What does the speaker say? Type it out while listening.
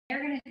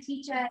they're going to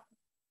teach us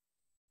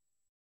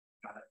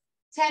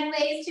 10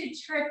 ways to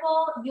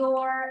triple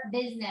your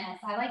business.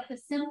 I like the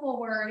simple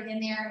word in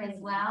there as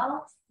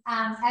well.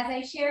 As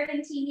I shared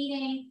in team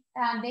meeting,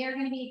 they are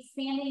going to be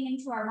expanding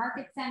into our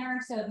market center.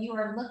 So if you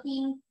are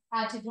looking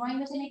to join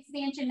with an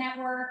expansion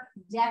network,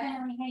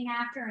 definitely hang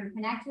after and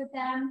connect with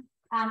them.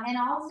 And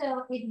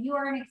also, if you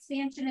are an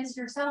expansionist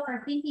yourself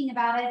or thinking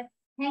about it,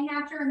 hang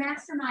after a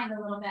mastermind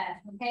a little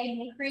bit, okay?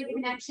 Make great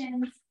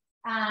connections.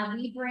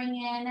 We bring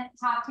in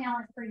top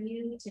talent for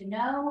you to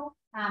know,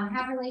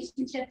 have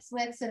relationships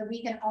with, so that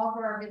we can all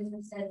grow our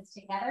businesses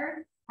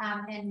together.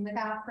 And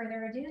without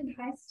further ado, you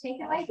guys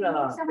take it away.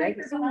 Thank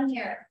you so much for being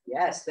here.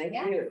 Yes, thank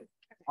you.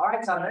 All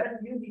right, so I'm going to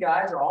interview you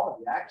guys, or all of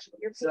you actually.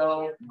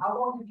 So how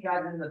long have you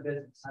guys been in the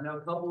business? I know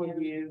a couple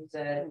of you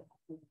said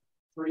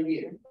 3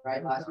 years,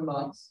 right? Last few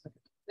months.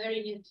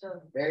 Very new.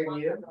 Very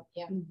new.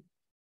 Yeah.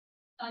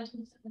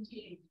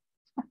 1978.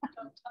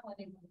 Don't tell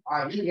anyone.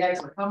 All right, you guys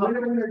are come up.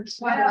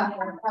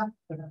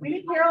 We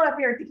need Carol up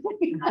here.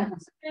 I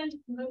spent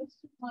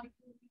most of my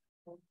career,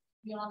 to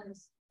be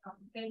honest,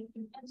 in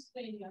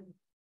Pennsylvania,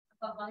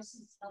 about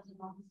licensed as an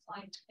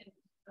on-site,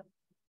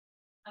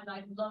 and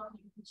I love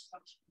new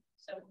construction.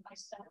 So I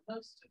spent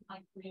most of my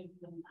career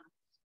doing that.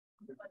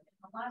 But in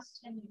the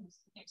last 10 years,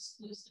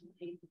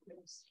 exclusively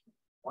real estate.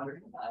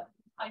 Wonderful.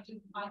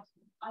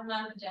 I'm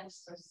not a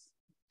dentist.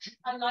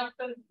 I like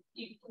both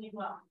equally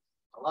well.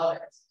 I love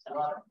it. A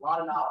lot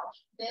of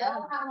knowledge.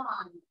 Bill, how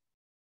long?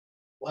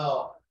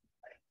 Well,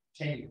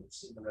 10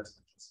 years in the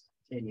residence.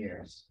 10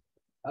 years.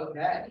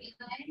 Okay.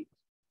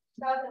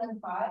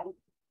 2005.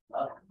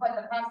 Oh. But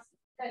the past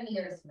 10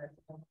 years.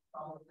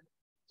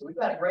 So we've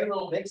got a great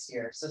little mix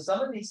here. So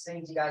some of these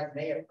things you guys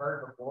may have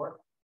heard before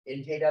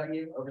in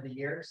KW over the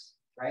years,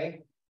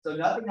 right? So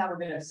nothing that we're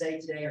going to say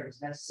today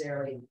is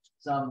necessarily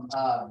some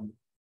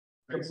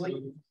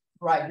complete,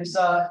 right? Just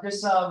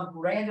some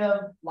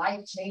random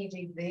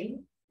life-changing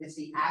thing. It's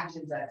the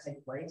actions that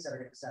take place that are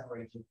going to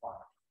separate you from,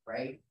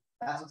 right?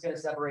 That's what's going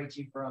to separate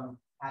you from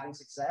having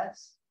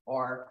success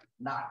or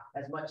not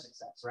as much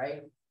success,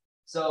 right?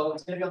 So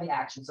it's going to be on the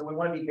action. So we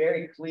want to be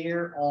very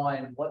clear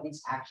on what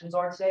these actions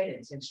are today.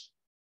 And since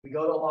we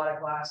go to a lot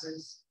of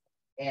classes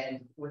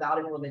and without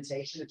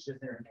implementation, it's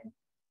just entertainment.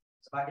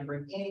 So if I can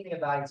bring anything of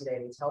value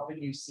today, it's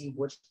helping you see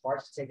which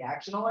parts to take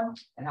action on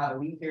and how to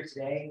leave here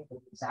today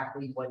with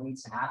exactly what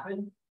needs to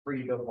happen for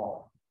you to go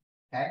forward.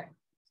 Okay?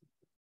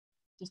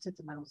 Just hit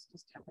the metals,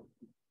 just tap it.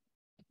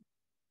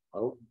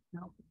 Oh.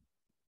 No.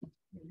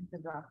 The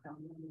drop down.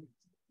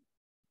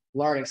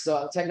 Learning.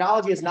 So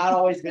technology has not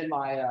always been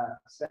my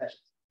specialty.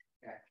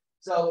 Okay.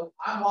 So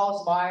I'm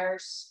Wallace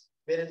Myers,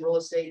 been in real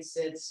estate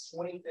since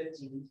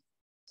 2015.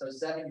 So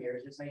 7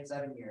 years, just made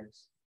 7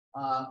 years.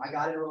 I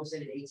got into real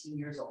estate at 18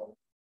 years old.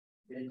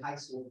 Been in high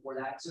school before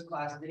that. Took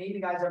classes. Did any of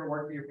you guys ever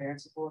work for your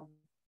parents before?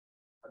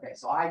 Okay,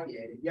 so I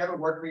did. If you ever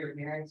work for your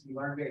parents, you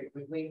learn very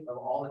quickly of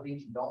all the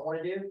things you don't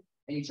want to do,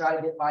 and you try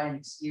to find an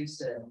excuse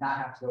to not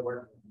have to go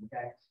work for them.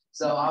 Okay,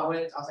 so I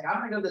was like,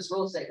 I'm gonna go to this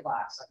real estate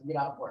class. I can get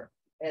out of work,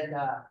 and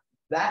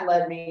that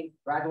led me,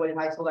 graduated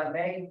high school that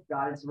May,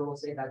 got into real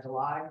estate that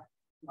July.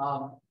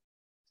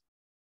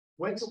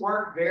 Went to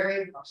work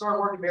started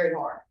working very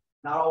hard,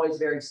 not always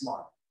very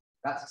smart.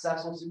 Got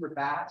successful super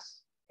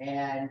fast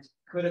and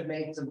could have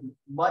made some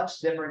much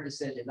different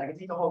decisions. I could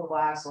teach a whole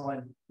class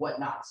on what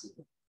not to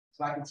do.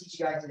 So I can teach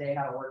you guys today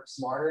how to work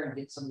smarter and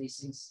get some of these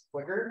things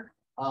quicker.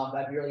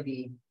 That'd really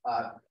be,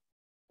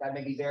 that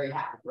made me very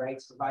happy, right?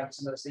 To provide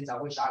some of those things I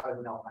wish I would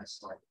have known when I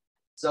started.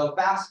 So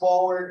fast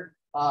forward,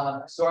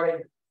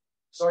 started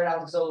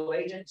out as a solo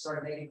agent,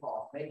 started making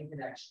calls, making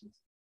connections.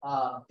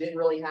 Didn't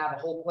really have a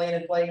whole plan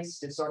in place,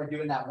 just started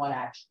doing that one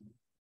action.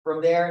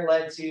 From there, it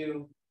led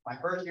to my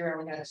first year, I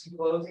only had 2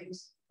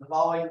 closings. The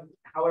following,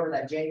 however,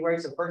 that January,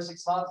 so first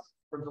 6 months,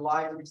 from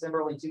July to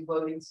December, only 2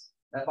 closings.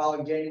 That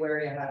following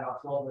January, I had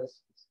about 12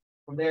 listings.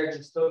 From there, it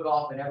just took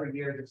off, and every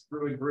year just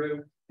grew and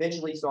grew.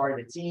 Eventually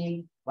started a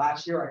team.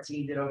 Last year, our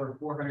team did over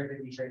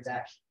 450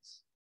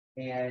 transactions.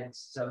 And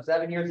so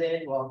 7 years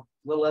in, well,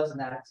 a little less than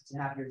that,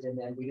 6.5 years in,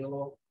 then we did a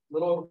little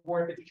over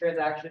 450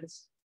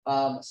 transactions.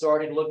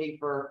 Started looking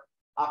for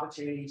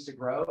opportunities to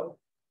grow.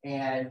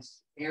 And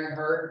Aaron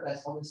Hurd,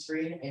 that's on the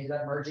screen, ended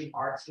up merging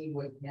our team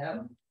with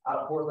him out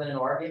of Portland and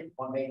Oregon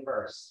on May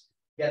 1st.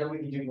 Together we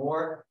can do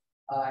more.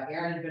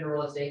 Aaron has been in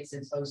real estate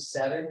since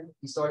 2007.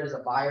 He started as a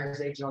buyer's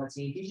agent on the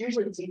team. He's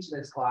usually teaching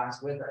this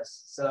class with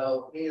us.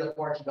 So any of the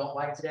parts you don't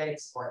like today,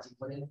 it's the parts he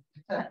put in.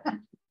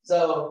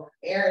 So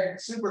Aaron,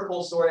 super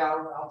cool story.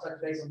 I'll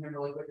touch base on him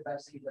really quick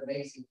because he's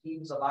amazing. He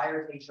was a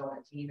buyer's agent on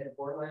the team in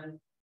Portland.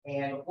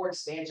 And before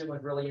expansion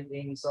was really a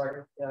thing, we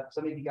started,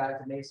 some of you guys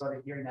may have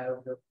started hearing that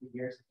over the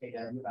years with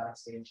KW about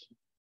expansion.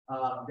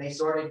 They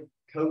started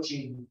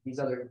coaching these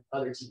other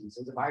teams. It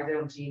was a buyer's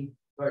agent team,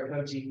 started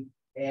coaching.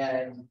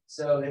 And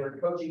so they were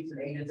coaching some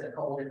agents at a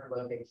couple different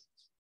locations.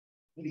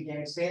 He became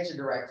expansion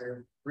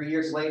director. 3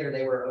 years later,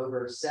 they were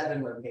over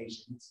 7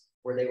 locations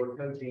where they were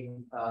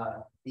coaching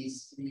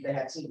they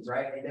had teams,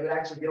 right? And they would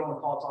actually get on the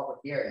call, talk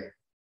with Gary.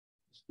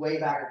 Way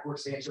back before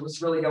expansion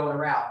was really going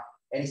around.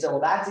 And he said, well,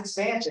 that's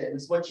expansion.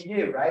 It's what you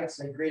do, right?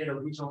 So they created a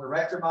regional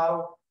director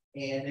model,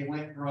 and they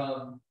went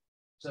from,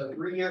 so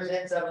 3 years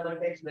in, 7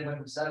 locations, they went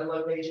from 7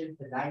 locations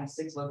to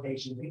 96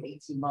 locations in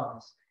 18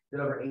 months, did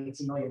over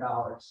 $18 million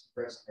gross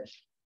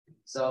commission.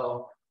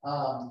 So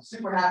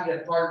super happy to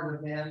partner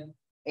with him.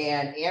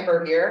 And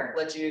Amber here,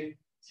 let you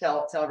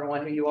tell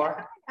everyone who you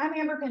are. I'm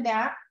Amber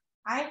Pindak.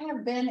 I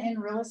have been in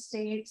real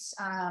estate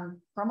for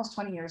almost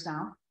 20 years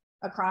now,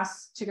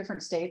 across 2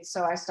 different states.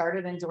 So I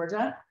started in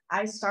Georgia.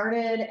 I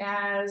started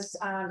as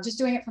just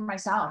doing it for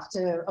myself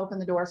to open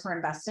the door for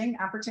investing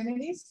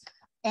opportunities.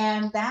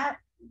 And that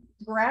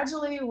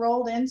gradually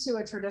rolled into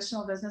a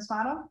traditional business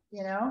model,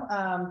 you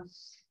know.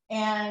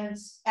 And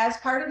as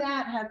part of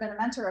that, have been a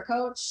mentor, a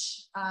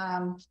coach,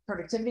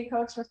 productivity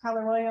coach with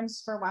Keller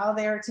Williams for a while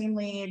there, team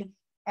lead,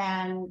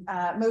 and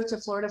moved to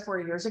Florida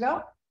 4 years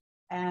ago.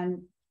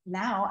 And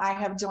now I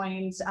have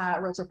joined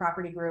Realtor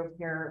Property Group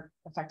here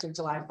effective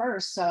July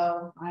 1st.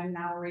 So I'm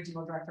now a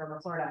regional director over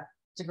Florida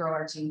to grow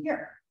our team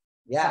here.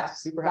 Yeah,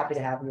 super happy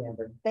to have you,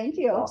 Amber. Thank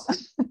you. Awesome.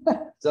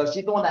 So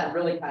she's the one that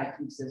really kind of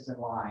keeps this in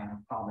line. I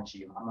promise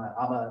you.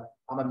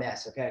 I'm a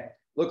mess. Okay.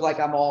 Look like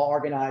I'm all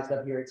organized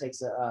up here. It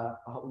takes a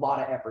lot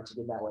of effort to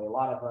get that way, a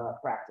lot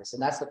of practice.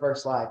 And that's the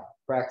first slide,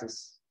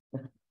 practice.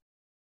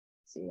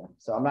 See ya.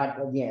 So I'm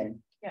not,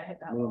 again, Yeah, hit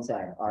that one one.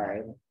 side. All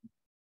right.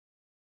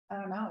 I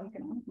don't know. You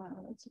can.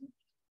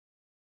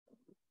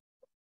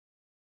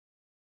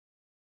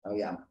 Oh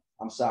yeah.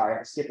 I'm sorry.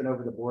 I'm skipping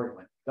over the board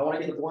one. Don't want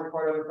to get the board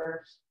part over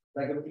first. Is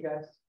that good with you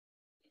guys?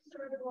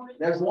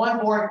 There's one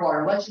board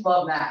part, unless you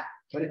love that,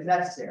 but it's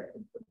necessary.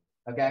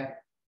 Okay.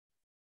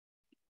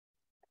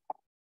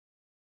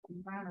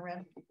 Brown or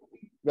red.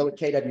 Go with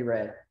KW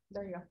Red.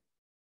 There you go.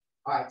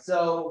 All right.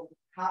 So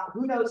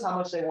who knows how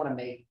much they want to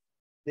make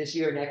this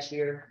year, next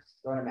year?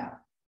 Throwing them out.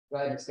 Go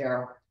ahead, Ms.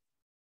 Carol.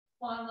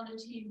 Well, I'm on the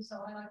team,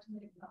 so I like to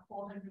make about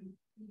 400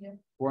 a year.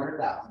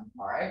 400,000.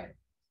 All right.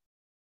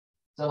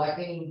 So like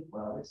any,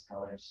 well, this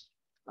color's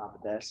not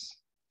the best.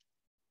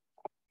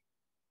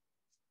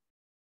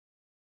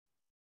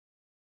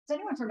 Is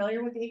anyone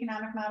familiar with the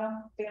economic model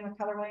being with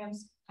Keller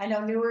Williams? I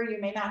know newer, you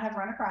may not have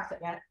run across it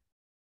yet.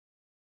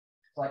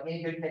 So like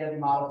any good KW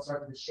model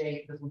starts with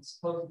shape. This one's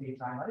supposed to be a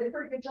triangle. I did a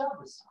pretty good job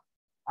this time.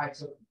 All right,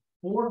 so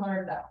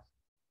 400,000.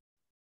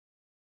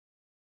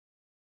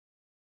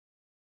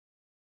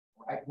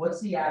 Right,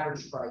 what's the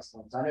average price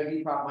point? So I know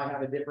you probably might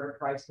have a different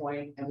price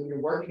point, and when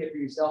you're working it for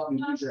yourself, you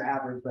use your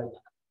average, but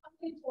I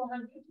think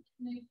 400,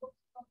 maybe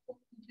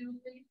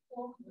 450,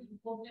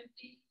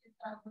 450 is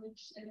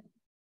average.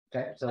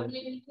 okay, so I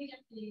mean, you can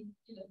get the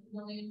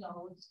 $1 million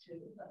too.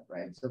 But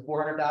right, so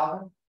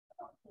 400,000.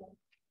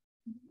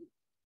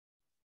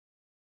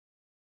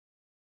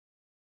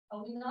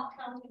 are we not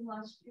counting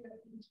last year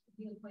into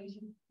the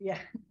equation? Yeah.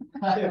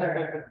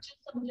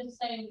 I'm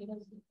just saying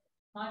because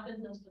my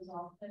business was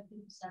off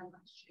 50%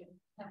 last year,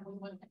 and we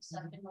weren't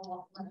accepting a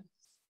lot less.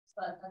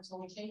 But that's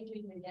all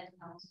changing again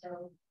now.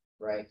 So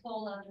Right.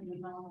 fall under the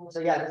normal.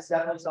 So yeah, that's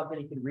definitely something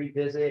you can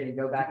revisit and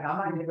go back. And I'm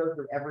not going to go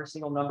through every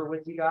single number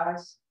with you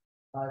guys.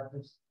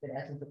 Just in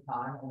essence of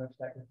time, on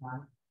respective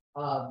time.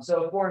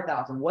 So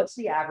 400,000. What's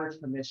the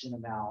average commission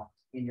amount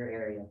in your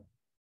area?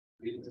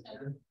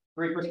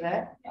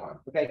 3%.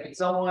 Okay. Can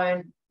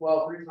someone?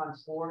 Well, 3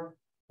 times 4.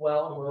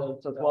 Well,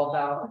 so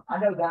 12,000. I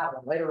know that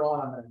one. Later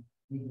on, I'm going to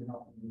need your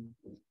help.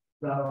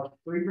 So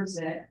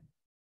 3%.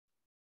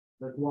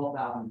 So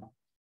 12,000.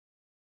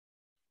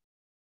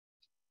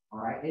 All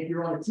right. If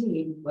you're on a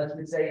team, let's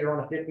just say you're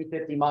on a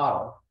 50-50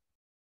 model.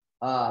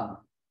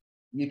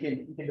 You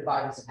can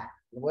divide this in half.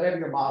 Whatever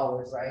your model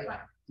is, right?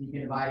 You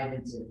can divide it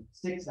into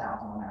 6,000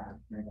 on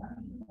average.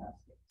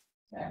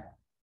 Okay.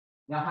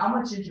 Now, how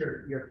much is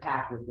your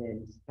pack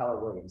within Keller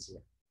Williams here?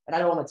 And I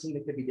know on a team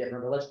it could be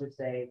different, but let's just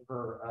say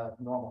for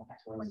normal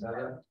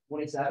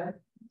 27.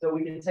 So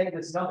we can take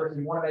this number. If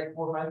you want to make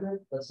 400,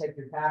 let's take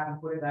your pack and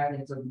put it back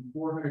into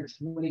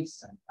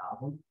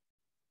 427,000.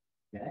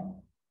 Okay.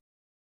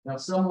 Now,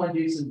 someone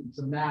do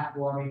some math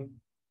for me.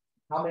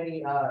 How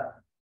many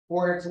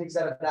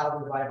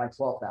 427,000 divided by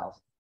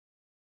 12,000?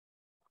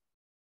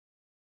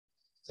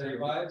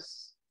 75,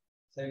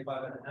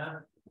 75 and a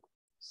half.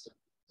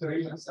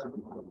 37.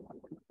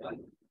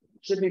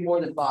 Should be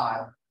more than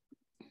 5.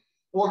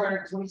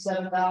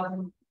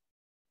 427,000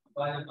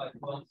 Divided by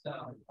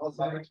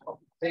 12,000.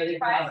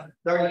 35.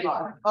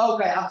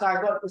 Okay, I'm sorry.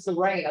 I thought it was the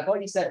rain. I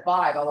thought you said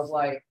 5. I was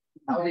like,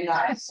 that would be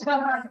nice.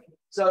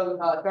 So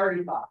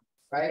 35,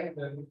 right?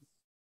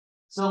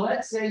 So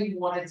let's say you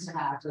wanted to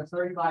have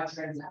 35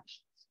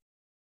 transactions.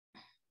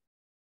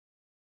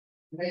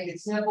 To make it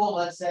simple,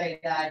 let's say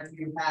that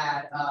you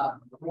had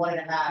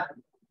wanted to have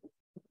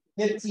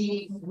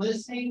 15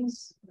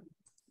 listings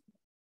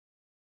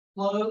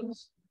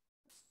closed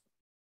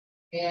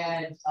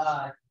and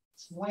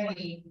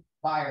 20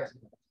 buyers.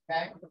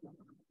 Okay.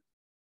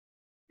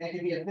 It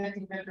could be a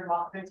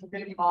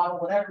 50-50 model,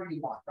 whatever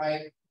you want,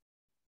 right?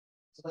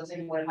 So let's say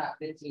you want to have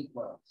 15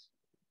 closed,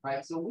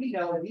 right? So we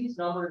know these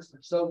numbers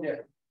are so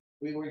different.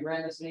 We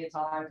ran this many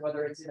times,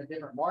 whether it's in a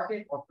different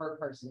market or per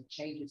person, it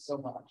changes so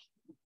much.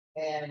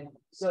 And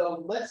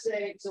so let's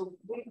say, so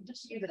we can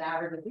just use an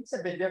average, and these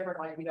have been different,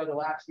 like we know the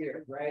last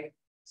year, right?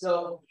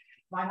 So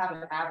might have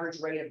an average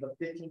rate of a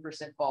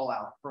 15%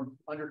 fallout from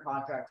under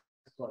contract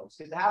to close.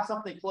 Because to have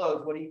something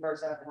closed, what do you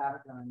first have to have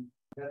it done?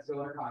 Let's go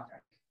under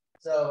contract.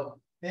 So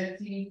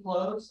 15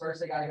 close,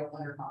 first they gotta go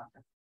under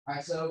contract. All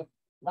right, so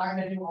I'm not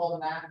gonna do all the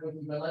math with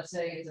you, but let's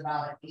say it's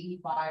about an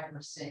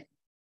 85%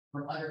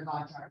 from under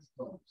contract to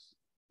close.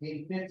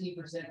 Maybe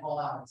 15%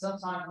 fallout. And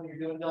sometimes when you're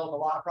doing deals with a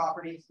lot of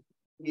properties,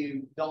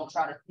 you don't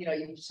try to,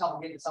 you just help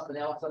them get to something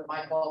else that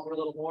might fall for a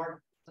little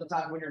more.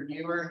 Sometimes when you're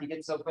newer, you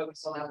get so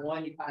focused on that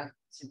one, you kind of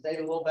stay a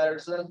little better.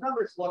 So those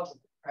numbers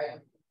fluctuate, right?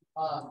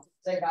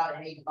 Say about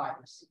an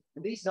 85%.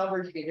 And these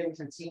numbers you can get with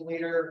your team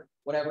leader,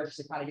 whatever, just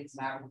to kind of get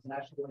some averages and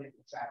actually go into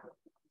the tracker.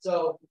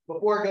 So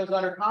before it goes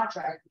under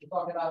contract, you're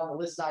talking about on the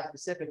list side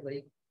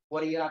specifically,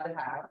 what do you have to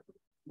have?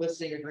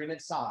 Listing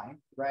agreement signed,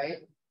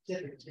 right?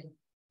 Typically.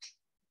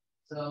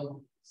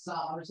 So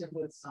I'm just gonna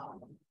put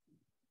signed.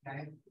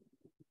 Okay.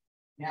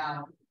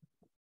 Now,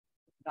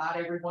 not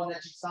everyone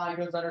that you sign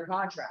goes under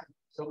contract.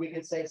 So we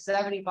can say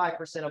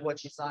 75% of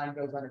what you sign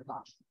goes under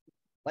contract.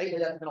 Lately,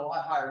 that's been a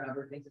lot higher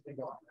number of things that have been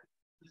going on.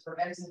 Just for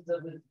essence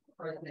of the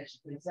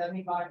presentation,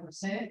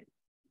 75%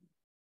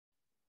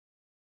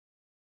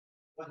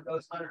 what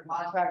goes under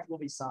contract will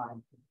be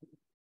signed.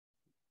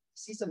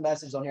 See some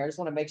message on here. I just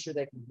want to make sure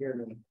they can hear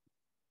me.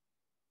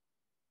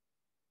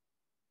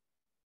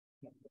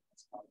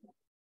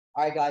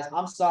 All right, guys,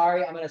 I'm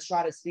sorry. I'm going to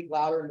try to speak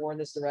louder and more in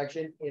this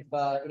direction. If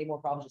any more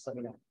problems, just let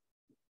me know.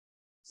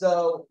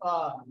 So,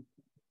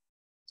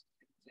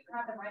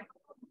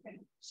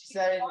 she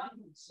said I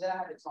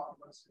had to talk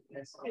about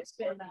this. It's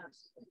been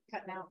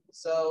cut out.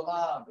 So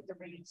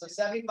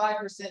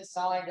 75%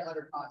 signed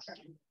under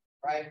contract,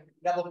 right?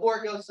 Now, before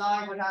it goes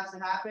signed, what has to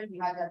happen?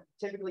 You had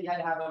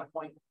to have an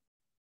appointment,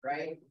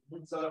 right?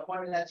 So an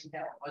appointment that you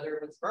have, whether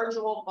it's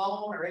virtual,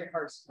 phone, or in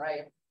person,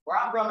 right? Where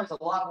I'm from, it's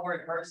a lot more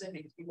in person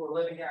because people are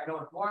living there. I know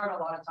in Florida, a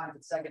lot of times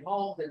it's second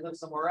home, they live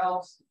somewhere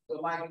else, so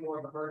it might be more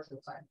of a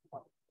virtual type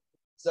appointment.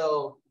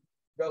 So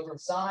go from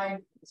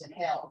signed to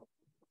held,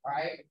 all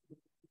right?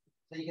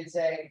 So you can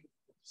say,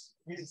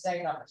 use the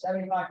same number,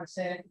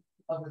 75%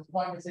 of the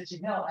appointments that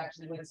you held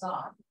actually went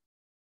signed.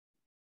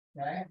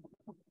 Okay.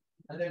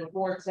 And then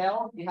before it's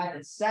held, you had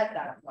to set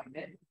that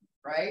appointment,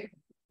 right?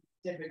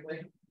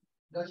 Typically,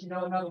 don't you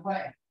know another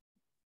way?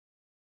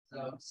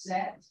 So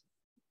set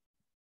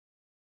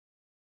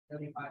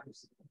 75%.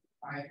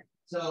 All right.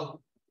 So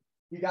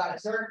you got a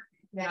certain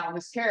now,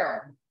 Miss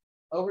Carol,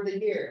 over the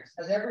years,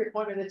 has every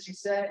appointment that you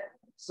set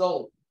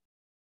sold?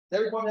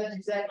 Everyone that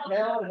you said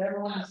held and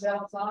everyone you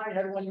sell signed,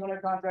 everyone you want a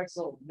contract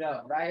sold.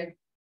 No, right?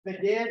 If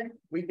it did,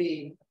 we'd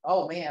be,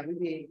 oh man, we'd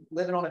be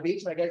living on a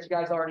beach. I guess you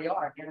guys already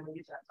are. I can't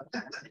believe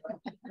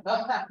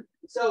that.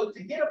 So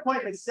to get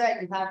appointments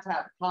set, you have to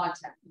have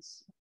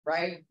contacts,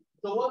 right?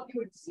 So what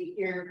you would see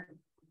here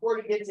before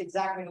you get to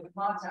exactly what the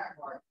contact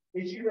part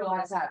is you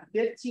realize that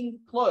 15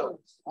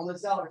 closed on the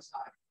seller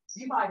side.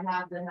 You might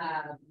have to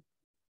have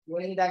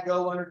 20 that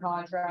go under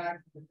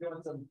contract,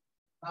 doing some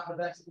not the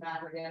best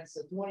math again.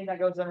 So 20 that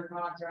goes under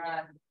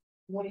contract,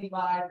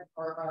 25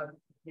 or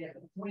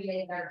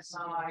 28 that are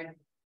signed,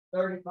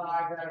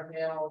 35 that are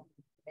held,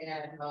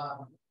 and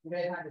you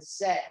may have to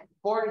set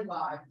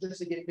 45 just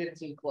to get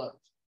 15 closed,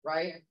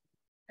 right?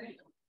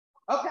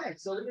 Okay,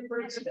 so this is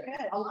pretty good.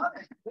 I love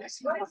it.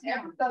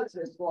 Everyone does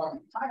this for me.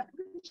 I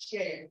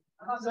appreciate it.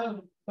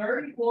 So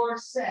 34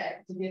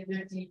 set to get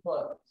 15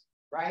 closed,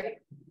 right?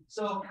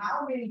 So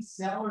how many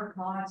seller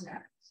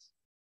contacts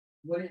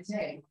would it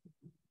take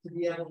to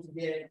be able to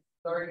get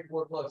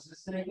 34 close?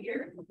 This is a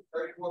year,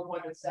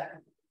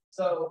 34.7.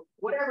 So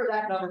whatever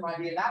that number might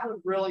be, that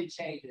would really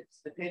change it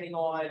depending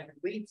on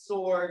lead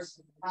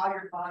source, how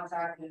you're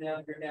contacting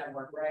them, your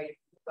network, right?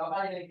 So I'm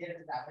not going to get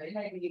into that, but it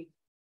may be,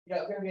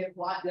 it's going to be a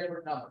lot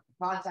different number.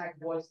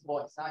 Contact voice to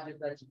voice, not just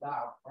that you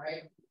dial,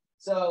 right?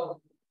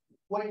 So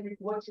what you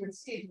would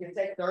see is you can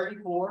take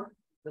 34,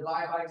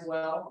 divide by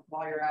 12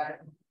 while you're at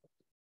it.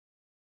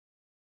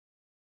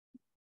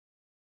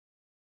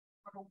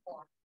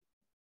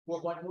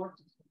 4.4.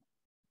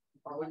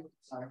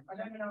 Sorry. I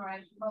don't know,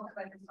 right?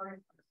 Sorry.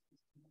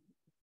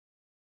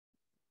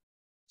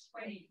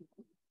 20.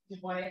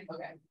 2.8.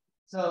 Okay.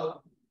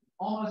 So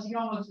you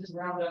almost just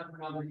round up for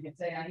numbers. You can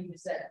say I need to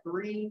set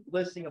 3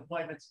 listing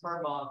appointments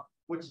per month,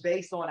 which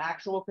based on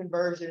actual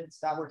conversions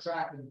that we're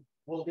tracking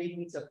will lead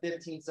me to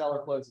 15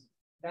 seller closings.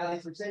 Now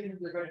these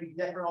percentages are going to be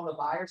different on the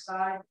buyer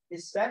side,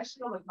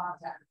 especially on the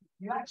contact.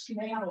 You actually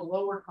may have a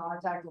lower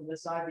contact on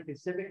this side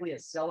because typically a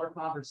seller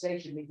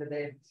conversation means that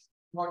they've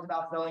talked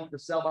about selling for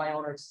sell by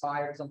owner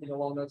expired, something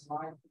along those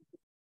lines.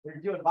 When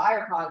you're doing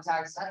buyer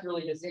contacts, that's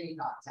really just any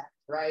contact,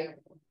 right?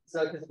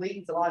 So because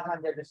leads, a lot of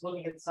times they're just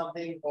looking at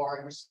something or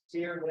you're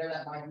steering, whatever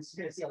that might be,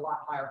 you're going to see a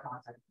lot higher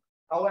contact.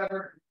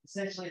 However,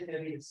 essentially it's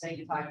going to be the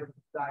same type of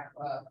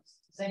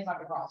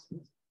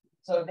process.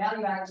 So now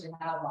you actually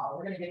have a model.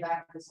 We're going to get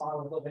back to this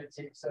model a little bit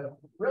too. So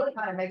really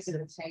kind of makes it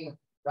attainable,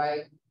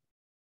 right?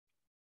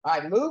 All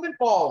right, moving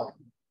forward.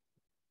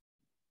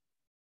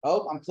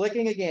 Oh, I'm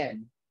clicking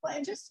again. Well,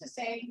 and just to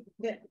say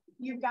that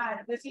you've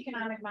got this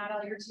economic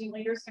model, your team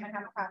leader's gonna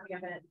have a copy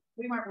of it.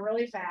 We went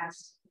really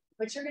fast,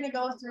 but you're gonna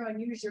go through and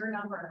use your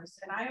numbers.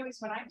 And I always,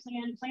 when I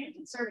plan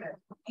conservative,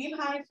 aim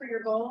high for your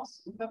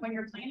goals, but when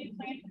you're planning,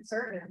 plan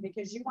conservative,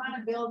 because you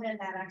wanna build in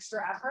that extra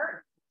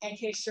effort in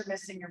case you're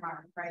missing your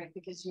mark, right?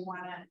 Because you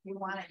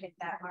wanna hit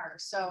that mark.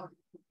 So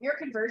your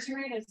conversion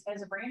rate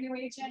as a brand new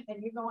agent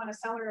and you go on a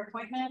seller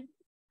appointment,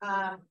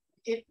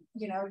 you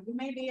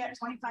may be at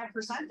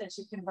 25% that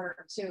you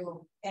convert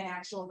to an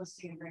actual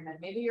listing agreement.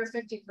 Maybe you're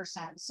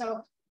 50%.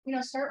 So,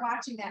 start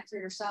watching that for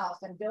yourself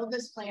and build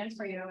this plan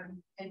for you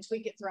and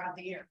tweak it throughout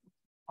the year.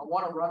 I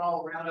want to run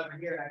all around over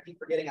here and I keep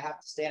forgetting I have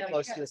to stand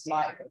close to this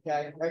mic.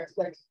 Okay.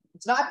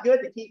 It's not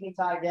good to keep me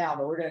tied down,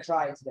 but we're going to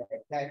try it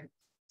today. Okay.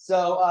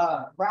 So,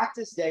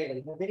 practice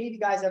daily. Have any of you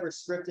guys ever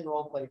script and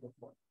role played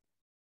before?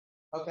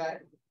 Okay.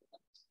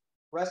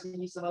 Rest of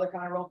you some other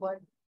kind of role play?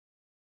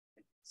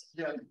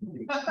 Yeah.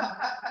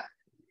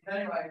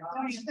 Anyway,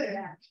 all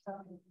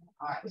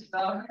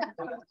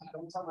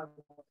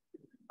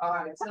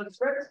right. So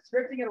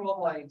scripting and role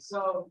playing.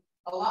 So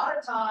a lot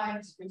of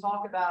times we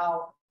talk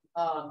about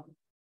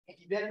if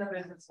you've been in the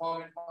business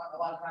long, a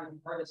lot of times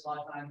you've heard this a lot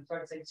of times.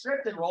 Start to say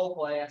script and role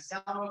play. I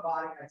sound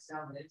robotic. I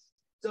sound this.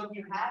 So if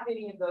you have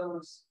any of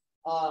those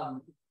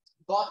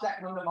thoughts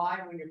that come to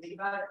mind when you're thinking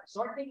about it,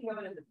 start thinking of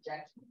it as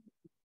objections,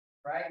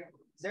 right?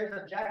 There's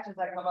objections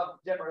that come up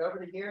different over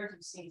the years.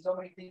 We've seen so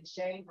many things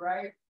change,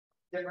 right?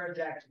 Different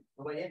objections.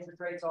 The way interest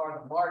rates are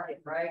in the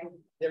market, right?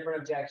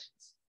 Different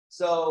objections.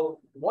 So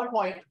at one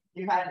point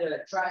you had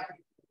to try,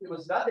 it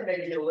was nothing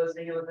maybe to get a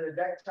listing, it was an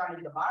objection trying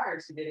to get the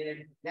buyers to get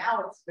in.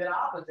 Now it's been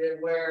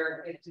opposite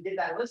where to get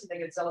that listing, they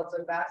can sell it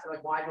so fast,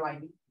 like, why do I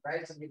need it,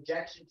 right? So the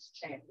objections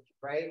change,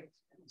 right?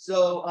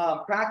 So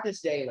practice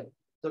daily.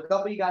 So a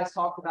couple of you guys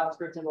talked about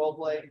script and role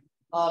play.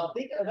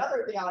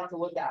 Another thing I like to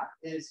look at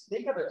is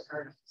think of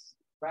attorneys.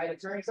 Right,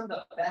 attorneys, some of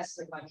the best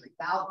in the country,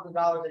 thousands of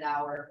dollars an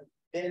hour,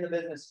 been in the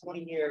business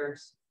 20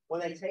 years. When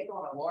they take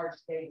on a large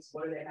case,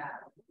 what do they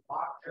have?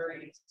 Mock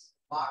juries,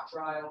 mock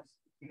trials,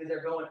 because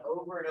they're going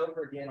over and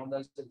over again on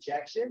those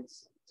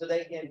objections so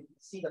they can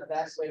see the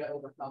best way to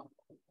overcome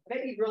them. It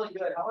may be really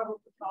good, however,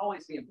 it can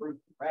always be improved,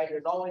 right?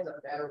 There's always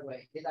a better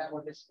way. Get that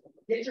one,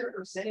 get your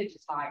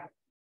percentages higher,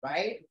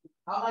 right?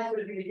 How nice would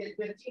it be to get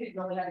 15 if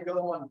you only had to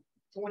go on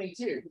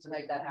 22 to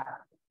make that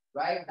happen?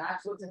 Right?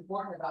 That's what's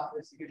important about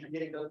this because you're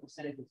getting those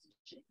percentages.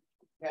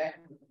 Okay.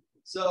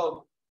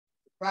 So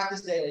practice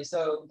daily.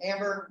 So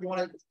Amber,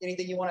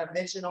 anything you want to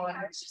mention on?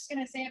 I was just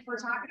going to say, if we're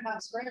talking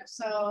about scripts,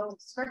 so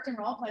script and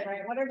role play,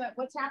 right?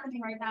 What's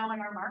happening right now in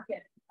our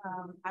market?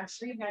 I'm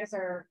sure you guys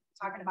are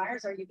talking to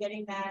buyers. Are you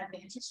getting that the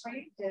interest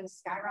rate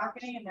is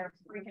skyrocketing and they're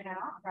freaking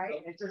out,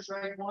 right? So interest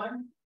rate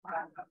one.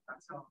 Yeah.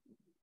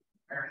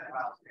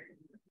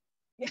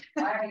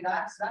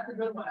 That's a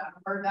good one. I've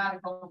heard that a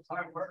couple of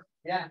times.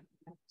 Yeah.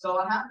 So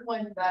I have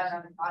one that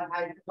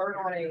I heard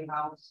on a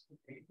house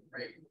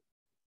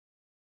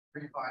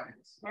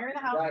refinance. Marry the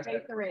house, Right.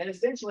 take the rate. And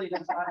essentially,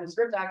 the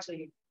script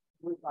actually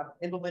I've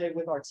implemented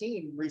with our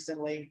team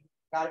recently.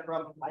 Got it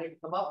from, I didn't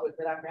come up with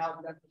it. I've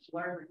now that's what you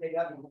learn for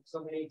KW.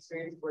 So many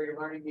experiences where you're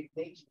learning new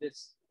things, you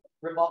just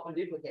rip off and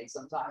duplicate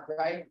sometimes,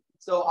 right?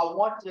 So I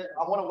want to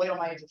wait on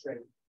my interest rate.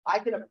 I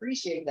can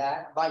appreciate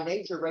that. By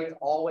nature, rates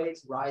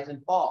always rise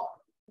and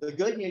fall. The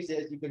good news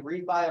is you can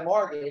refi a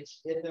mortgage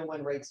if and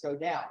when rates go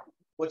down.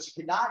 What you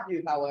cannot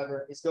do,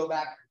 however, is go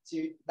back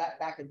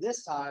at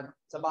this time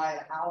to buy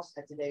a house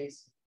at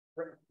today's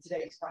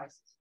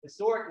prices.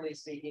 Historically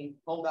speaking,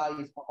 home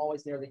values will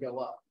always nearly go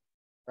up,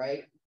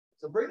 right?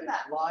 So bringing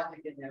that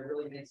logic in there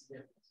really makes a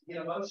difference. You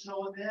get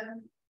emotional with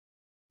them,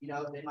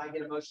 they might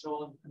get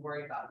emotional and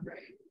worry about it,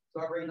 right?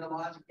 So I bring the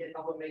logic in,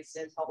 help it make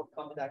sense, help it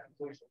come to that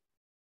conclusion.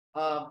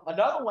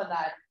 Another one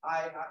that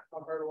I've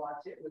heard a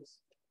lot too was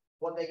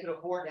what they could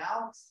afford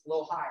now is a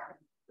little higher,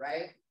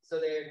 right? So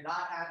they're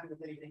not happy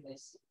with anything they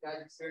see. You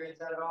guys experience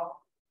that at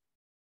all?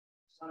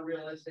 It's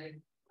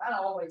unrealistic. That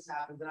always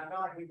happens, and I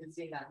feel like we've been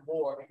seeing that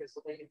more because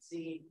what they can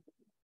see.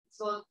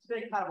 So it's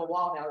been kind of a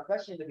while now,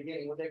 especially in the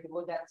beginning, what they could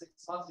look at 6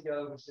 months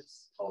ago was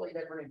just totally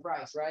different in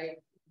price,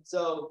 right?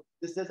 So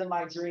this isn't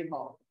my dream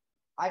home.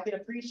 I can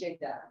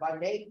appreciate that.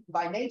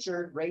 By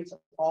nature, rates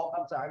all.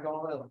 I'm sorry, I'm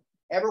going a little.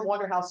 Ever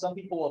wonder how some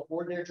people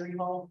afford their dream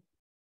home?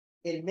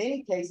 In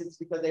many cases, it's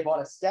because they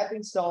bought a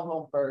stepping stone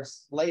home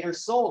first, later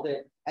sold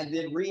it, and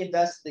then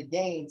reinvested the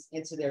gains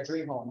into their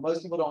dream home.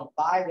 Most people don't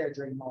buy their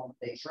dream home,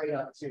 they trade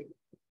up too.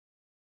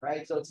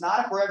 Right? So it's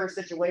not a forever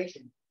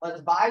situation. Let's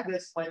buy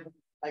this one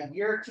a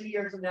year or 2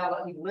 years from now,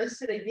 let me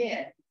list it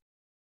again.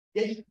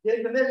 Get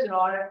a commission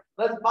on it.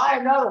 Let's buy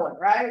another one,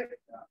 right?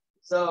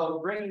 So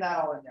bringing that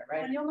all in there,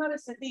 right? And you'll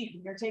notice the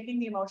theme. You're taking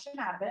the emotion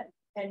out of it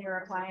and you're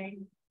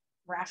applying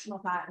rational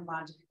thought and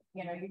logic.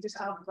 You just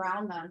help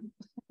ground them.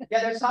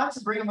 Yeah, there's times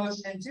to bring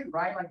emotion in too,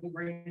 right? Like we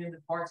bring in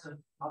the parts of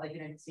how they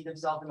can see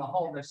themselves in the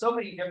home. There's so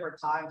many different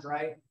times,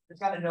 right? There's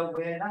got to know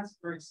when. That's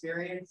through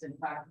experience and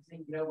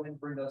practicing, when to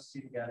bring those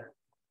two together.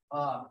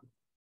 All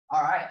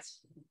right.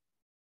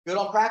 Good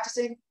on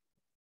practicing?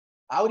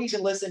 I would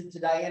even listen to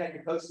Diana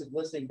Kokoska's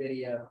listening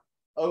video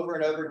over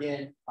and over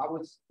again.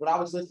 When I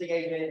was listing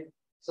agent,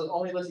 so the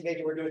only listing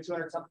agent, we're doing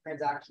 200 something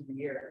transactions a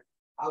year.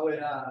 I would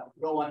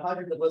go on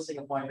hundreds of listing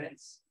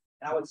appointments,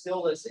 and I would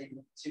still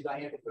listen to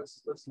Diana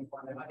Cook's listing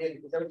appointment. I did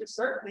because there were just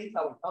certain things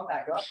that would come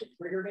back up and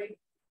trigger me,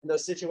 and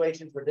those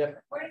situations were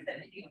different. Where is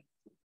that?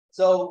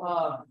 So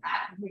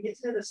after we get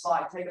to this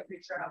slide, take a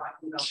picture of my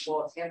email,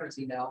 well, it's Amber's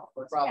email,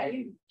 but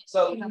probably.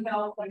 So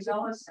email us,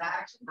 and I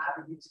actually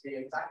have a YouTube video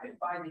because I couldn't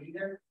find it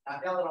either. I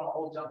found it on an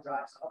old jump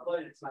drive, so I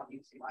uploaded it to my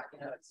YouTube.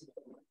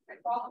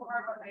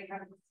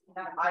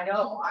 I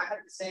know I had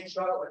the same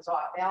struggle, so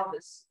I found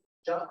this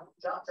jump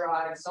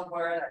drive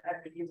somewhere that I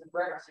had been using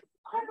forever.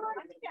 I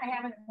think I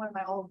have it in one of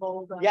my old.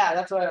 Yeah,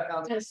 that's what I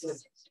found.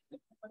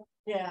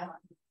 Yeah,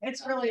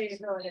 it's really is.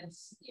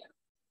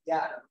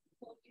 Yeah.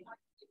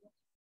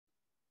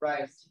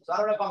 Right. So I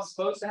don't know if I'm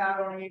supposed to have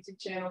it on a YouTube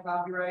channel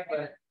copyright,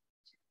 but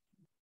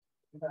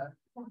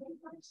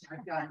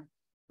I've got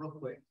real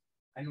quick.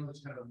 I know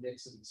there's kind of a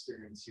mix of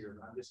experience here,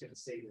 but I'm just going to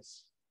say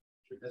this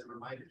as a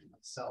reminder to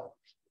myself.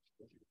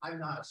 I'm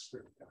not a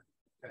script guy,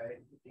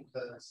 okay?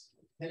 Because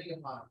depending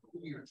upon who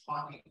you're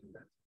talking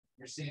with,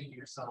 you're saying to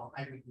yourself,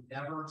 I would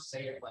never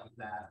say it like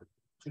that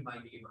to my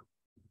neighbor.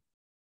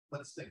 But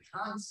it's the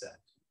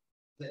concept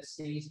that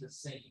stays the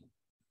same.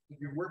 If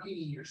you're working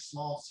in your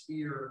small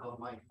sphere of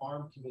my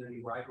farm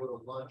community where I go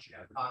to lunch and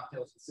have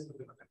cocktails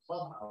specifically with the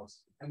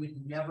clubhouse, I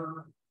would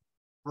never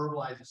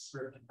verbalize a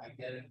script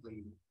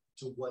identically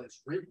to what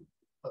is written.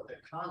 But the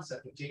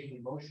concept of taking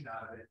emotion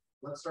out of it,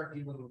 let's start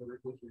dealing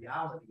with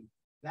reality.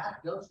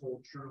 That does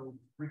hold true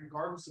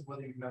regardless of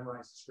whether you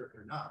memorize the script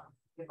or not.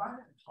 If I'm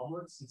in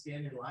Publix and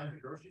standing in line at the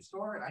grocery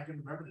store and I can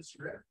remember the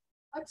script,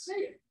 I'd say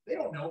it. They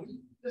don't know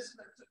me. This is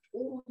a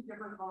totally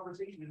different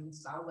conversation. It doesn't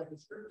sound like a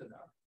script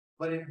enough.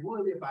 But it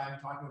would if I'm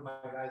talking with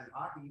my guys in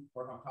hockey,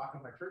 or if I'm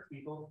talking with my church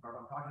people, or if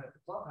I'm talking at the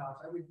clubhouse.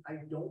 I don't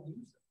use those.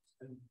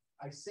 And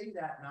I say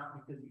that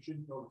not because you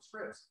shouldn't go with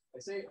scripts. I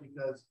say it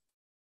because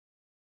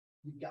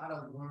you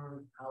gotta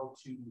learn how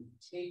to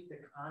take the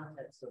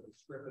context of the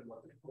script and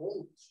what the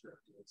goal of the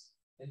script is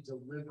and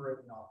deliver it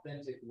in an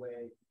authentic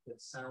way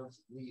that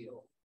sounds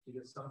real.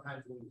 Because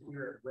sometimes when you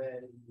hear it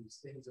read and these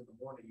things in the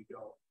morning, you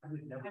go, I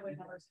would never.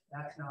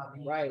 That's not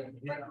me. Right. But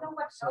you know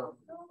what else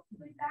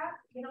with that?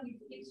 You know,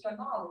 it's your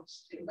knowledge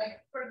too. Like,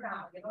 for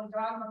example, you know,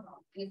 drama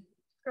is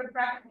script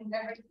practicing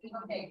everything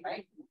okay,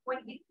 right?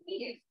 When he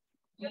is,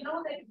 you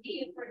know that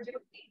he is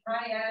producing,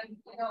 right? And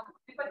you know,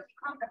 because he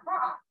comes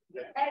across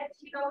and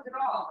he knows it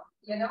all,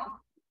 you know.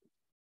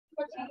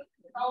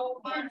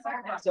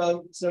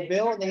 So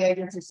Bill and the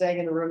agents are saying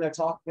in the room, they're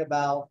talking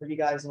about, for you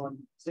guys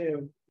on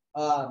Zoom,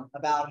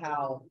 about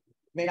how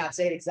may not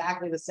say it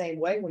exactly the same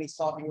way when he's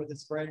talking with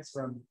his friends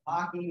from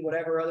hockey,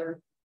 whatever other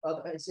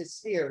it's his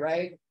sphere,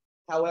 right?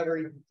 However,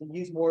 he can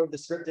use more of the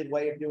scripted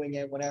way of doing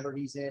it whenever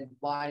he's in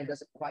line and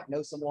doesn't quite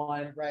know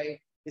someone,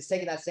 right? It's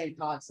taking that same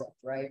concept,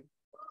 right?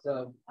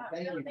 So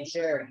thank you for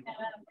sharing.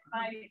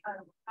 My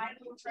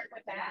little trick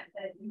with that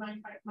you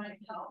might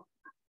help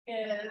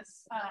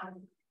is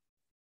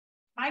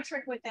my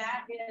trick with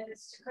that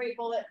is to create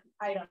bullet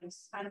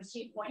items on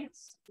key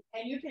points,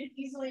 and you can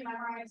easily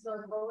memorize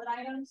those bullet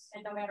items.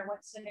 And no matter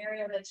what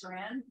scenario that you're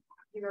in,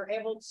 you're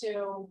able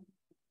to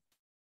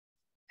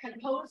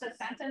compose a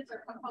sentence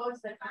or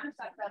compose the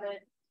concept of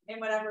it in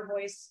whatever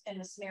voice in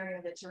the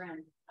scenario that you're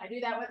in. I do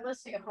that with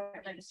listing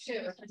appointments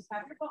too.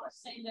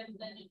 Saying that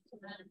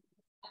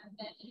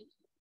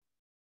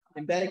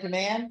Embedded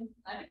command?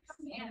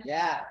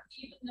 Yeah.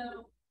 Even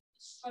though the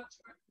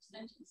structure of the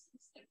sentence is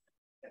different,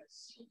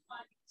 you'll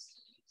find it's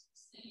still use the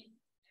same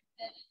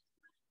embedded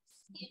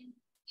in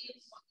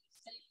what you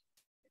say.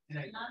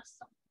 And Not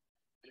something.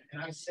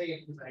 And I say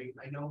it because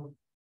I know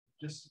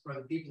just for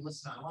the people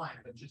listening online,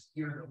 but just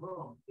here in the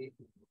room, it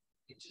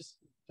just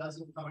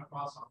doesn't come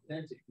across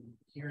authentic when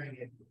hearing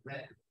it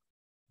read.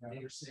 And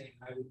you're saying,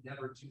 I would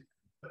never do that,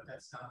 but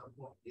that's not the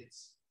point.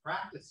 It's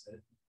practice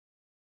it,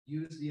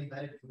 use the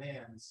embedded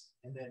commands,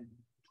 and then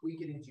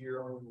tweak it into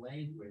your own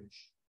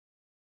language.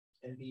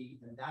 And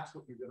that's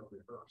what you're going to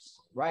rehearse.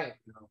 Right.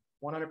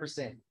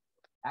 100%.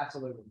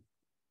 Absolutely.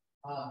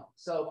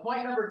 So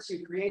point number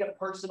 2, create a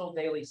personal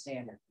daily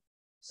standard.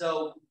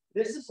 So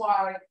this is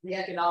why the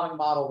economic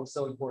model was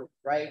so important,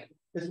 right?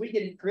 Because we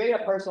can create a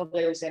personal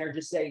daily standard,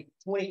 just say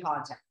 20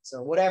 contacts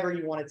or whatever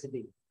you want it to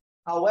be.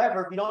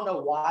 However, if you don't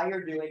know why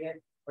you're doing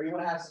it, or you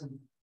want to have some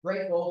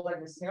great goals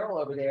like Ms. Carol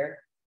over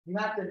there, you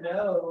have to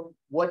know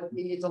what.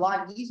 It's a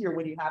lot easier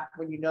when you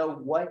know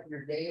what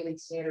your daily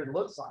standard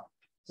looks like.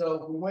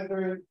 So we went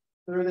through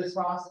this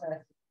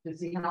process to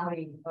see how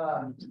many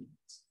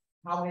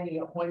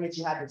appointments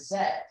you had to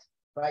set,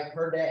 right,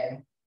 per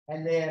day,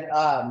 and then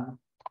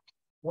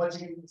once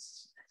you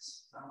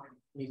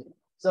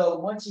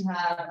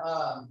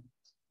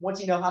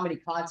know how many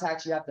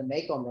contacts you have to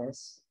make on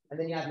this, and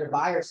then you have your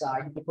buyer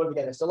side, you can put them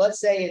together. So let's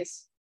say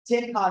it's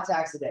 10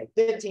 contacts a day,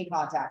 15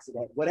 contacts a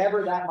day,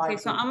 whatever that might be.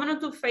 Okay, so I'm gonna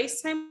do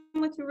FaceTime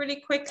with you really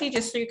quickly,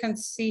 just so you can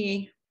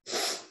see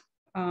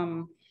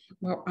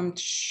what I'm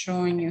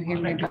showing you here.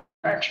 Maybe.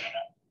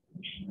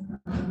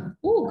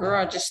 Oh, girl,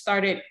 I just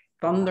started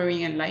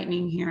thundering and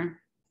lightning here.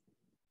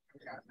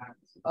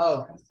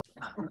 Oh.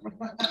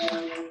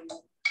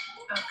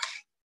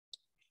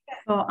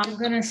 So I'm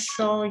gonna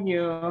show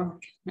you,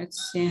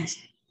 let's see.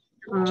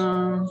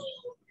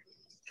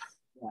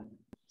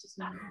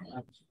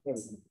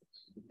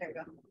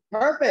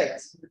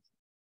 Perfect.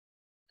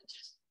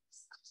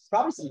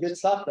 Probably some good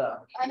stuff though.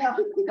 I know.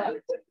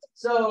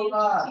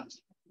 So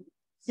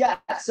yeah,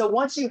 so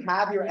once you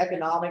have your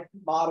economic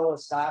model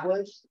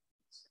established,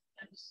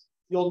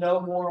 you'll know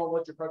more on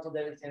what your personal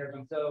daily standard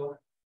is. So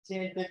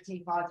 10,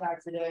 15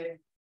 contacts a day,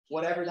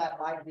 whatever that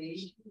might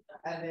be.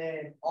 And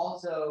then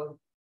also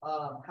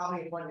how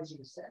many appointments you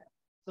can set.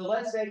 So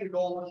let's say your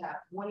goal was to have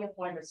 20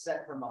 appointments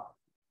set per month,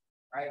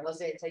 right? Let's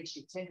say it takes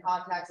you 10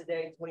 contacts a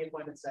day, 20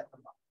 appointments set per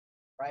month,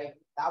 right?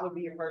 That would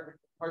be your perfect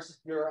person,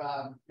 your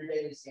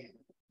daily standard.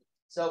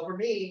 So for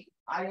me,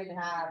 mine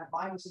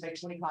was to make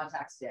 20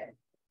 contacts a day.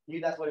 Knew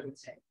that's what it would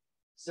take.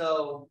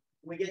 So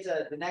when we get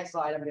to the next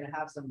slide, I'm going to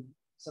have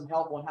some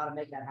help on how to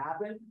make that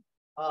happen.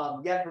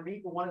 Yeah, for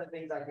me, one of the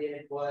things I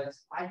did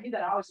was I knew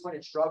that I was going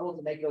to struggle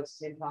to make those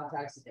 10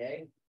 contacts a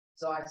day.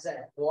 So I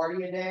set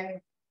 40 a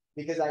day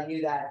because I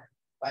knew that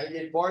if I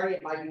did 40,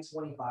 it might be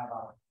 25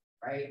 hours,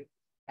 right?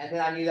 And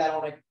then I knew that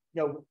on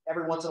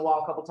every once in a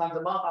while, a couple times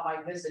a month, I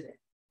might miss a day,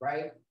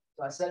 right?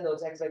 So I set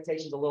those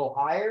expectations a little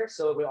higher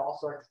so it would all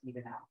start to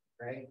even out,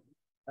 right?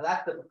 Now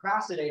that's the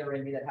procrastinator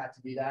in me that had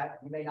to do that.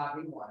 You may not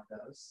be one of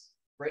those.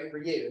 Great for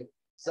you.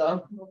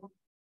 So,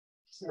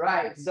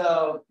 right.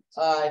 So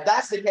if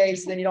that's the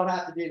case, then you don't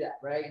have to do that,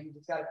 right? You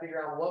just got to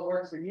figure out what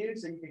works for you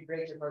so you can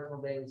create your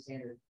personal daily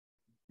standard.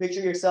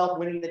 Picture yourself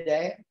winning the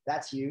day.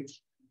 That's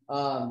huge.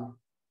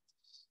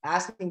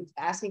 Asking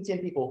 10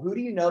 people, who do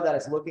you know that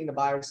is looking to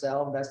buy or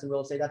sell, invest in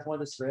real estate? That's one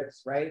of the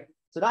scripts, right?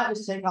 So not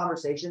just 10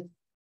 conversations.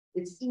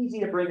 It's easy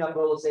to bring up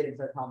real estate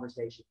into a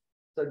conversation.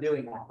 So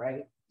doing that,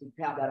 right? You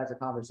count that as a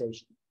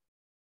conversation.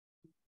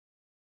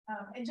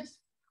 And just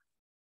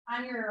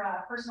on your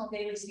personal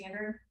daily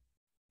standard,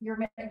 you're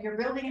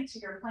building it to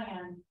your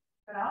plan,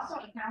 but also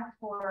account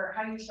for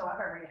how you show up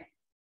every day,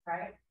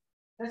 right?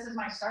 This is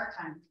my start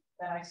time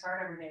that I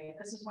start every day.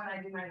 This is when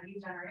I do my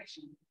lead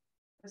generation.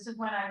 This is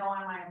when I go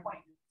on my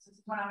appointments. This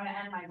is when I'm going to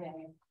end my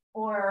day,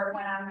 or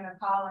when I'm going to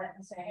call it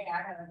and say, hey,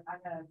 I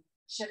gotta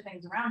shift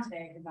things around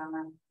today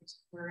because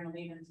we're going to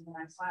lead into the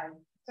next slide.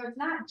 So it's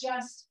not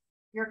just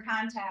your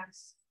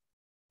contacts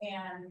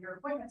and your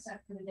appointment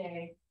set for the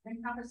day. It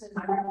encompasses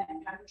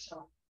everything. How you show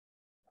up.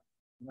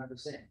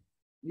 100%.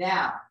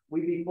 Now,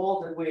 we'd be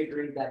fools if we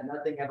agreed that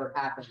nothing ever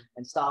happened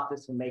and stopped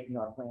us from making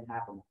our plan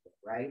happen,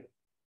 right?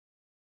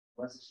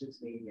 Unless it's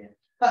just me again.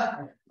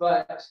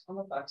 But On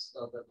the back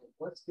stuff,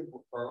 what's good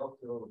referral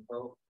to a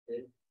referral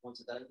kid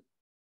once a day?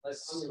 Like,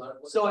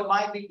 so it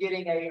might be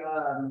getting a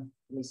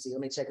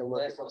let me check a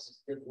look.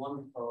 Get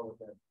one referral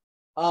with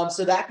it.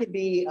 So that could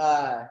be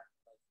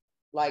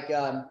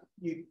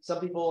some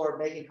people are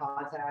making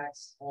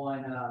contacts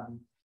on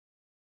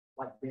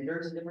like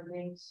vendors and different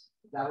things.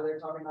 Is that what they're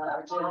talking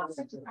about?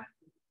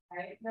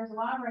 Right? There's a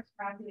lot of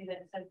reciprocity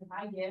that says if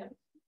I give,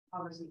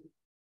 I'll receive.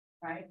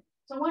 Right?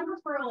 So one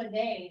referral a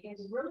day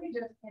is really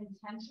just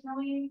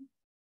intentionally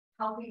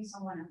helping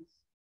someone else.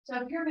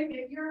 So if you're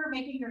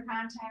making your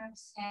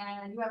contacts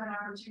and you have an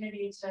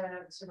opportunity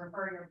to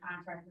refer your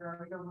contractor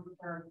or your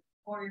roofer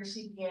or your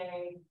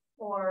CPA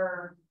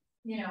or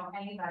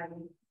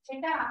anybody,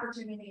 take that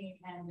opportunity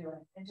and do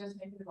it and just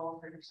make it a goal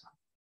for yourself.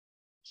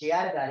 She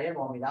added that in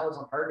on me. That was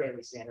on her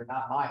daily standard,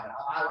 not mine.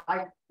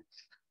 But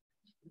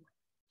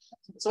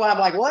so I'm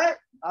like, what?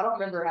 I don't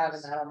remember having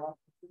that on my.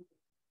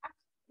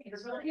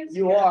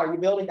 You're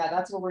building that.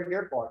 That's what we're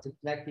here for, to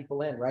connect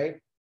people in, right?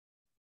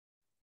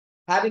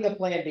 Having a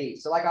plan B.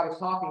 So like I was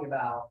talking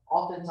about,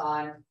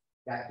 oftentimes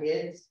got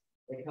kids,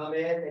 they come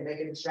in, they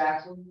make a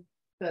distraction,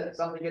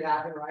 something could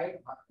happen, right?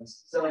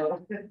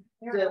 So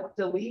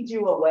to lead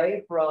you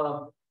away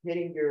from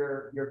hitting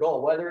your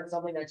goal, whether it's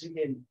something that's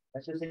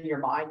just in your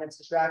mind that's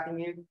distracting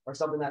you, or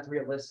something that's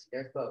realistic.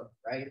 There's both,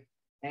 right?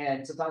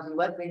 And sometimes we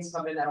let things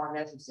come in that aren't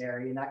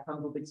necessary, and that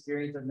comes with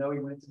experience of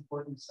knowing when it's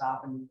important to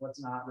stop and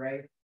what's not,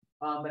 right?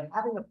 But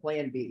having a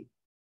plan B.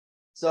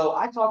 So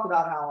I talked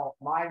about how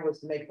mine was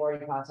to make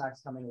 40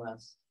 contacts coming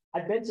less.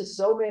 I've been to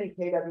so many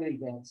KW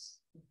events,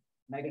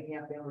 Mega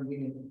Camp Family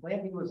Reunion, and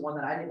Plan B was one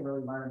that I didn't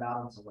really learn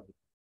about until late.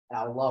 And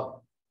I love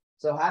it.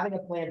 So having a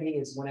plan B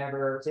is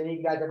whenever, so any of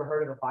you guys ever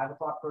heard of a 5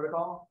 o'clock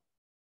protocol?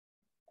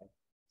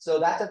 So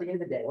that's at the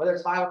end of the day, whether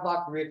it's 5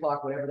 o'clock, 3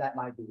 o'clock, whatever that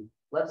might be.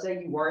 Let's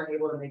say you weren't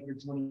able to make your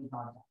 20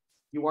 contacts.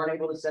 You weren't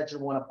able to set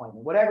your one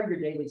appointment, whatever your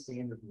daily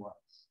standard was.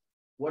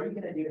 What are you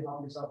going to do to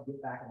help yourself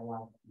get back in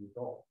line with your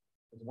goal?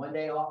 Because one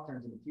day off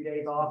turns into 2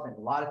 days off, and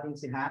a lot of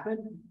things can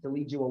happen to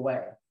lead you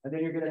away. And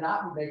then you're going to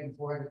not be making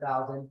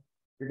 400,000.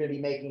 You're going to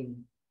be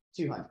making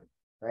 200,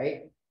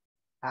 right?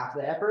 Half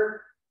the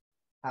effort,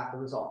 half the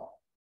result,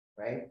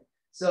 right?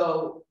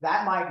 So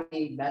that might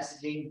be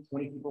messaging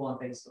 20 people on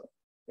Facebook.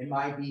 It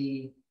might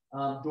be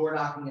door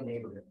knocking a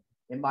neighborhood.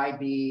 It might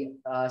be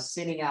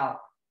sending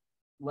out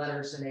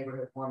letters to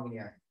neighborhood forming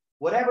area.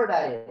 Whatever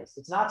that is,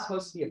 it's not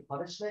supposed to be a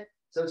punishment.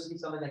 It's supposed to be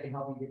something that can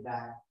help you get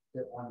back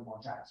that on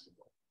track.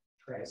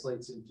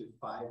 Translates into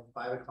 5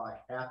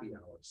 o'clock happy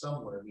hour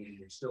somewhere, meaning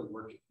you're still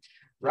working.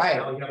 Right.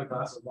 Now you have a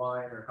glass of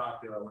wine or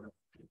cocktail or whatever.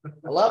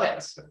 I love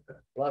it.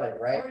 Love it,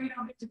 right? Or you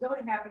don't get to go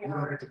to happy You don't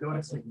hour. get to go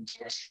to sleep.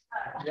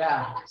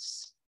 Yeah.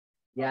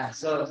 Yeah,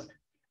 so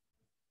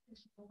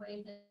The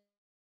way that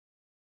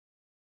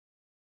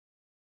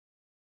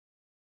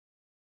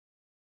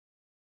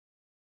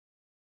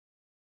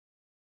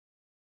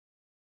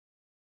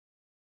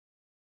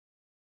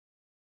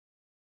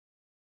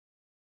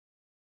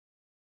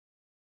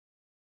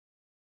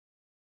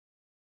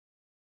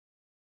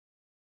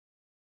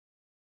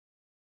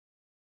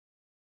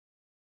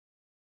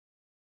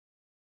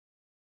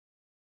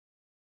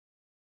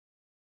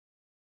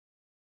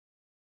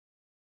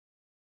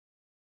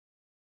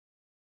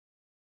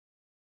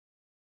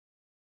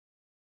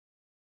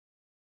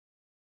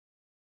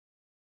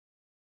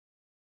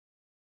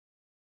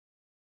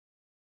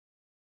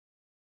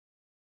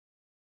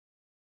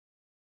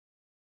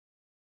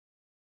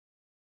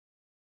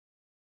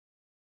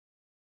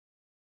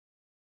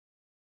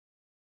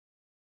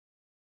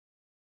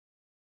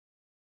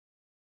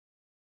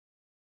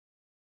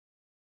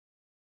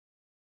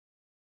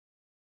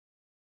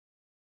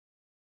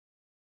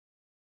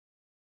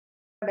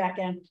Back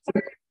in.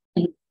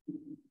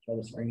 try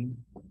the screen.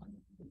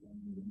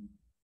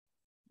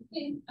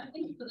 I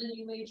think for the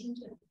new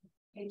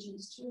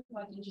agents too,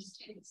 I can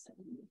just take it.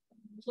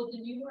 For the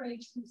newer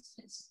agents,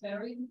 it's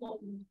very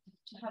important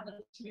to have a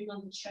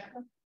 3-month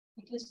checkup,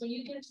 because when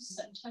you get to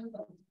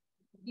September,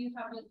 you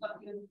haven't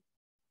got your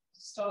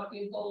start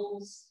your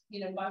goals,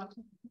 by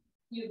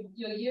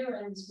your year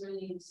ends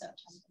really in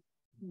September.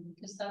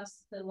 Because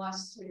that's the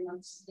last 3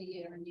 months of the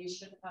year, and you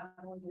should have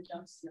all your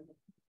ducks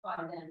by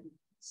then.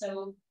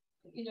 So,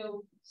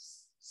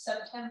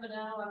 September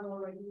now, I'm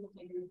already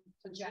looking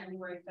for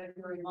January,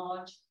 February,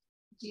 March,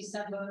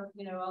 December.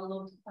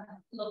 I'll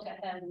look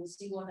ahead and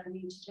see what I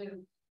need to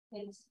do.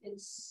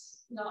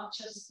 It's not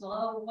just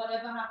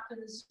whatever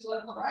happens.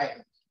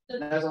 Right.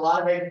 There's a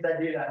lot of agents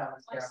that do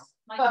that.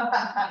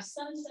 My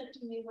son said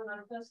to me when I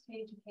first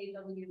came to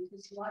KW,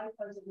 his life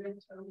as a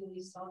realtor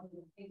really started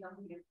with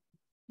KW.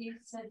 He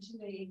said to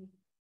me,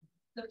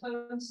 the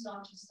phone's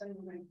not just going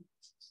to ring.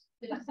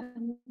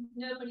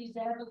 Nobody's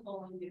ever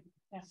calling you.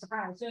 Yeah,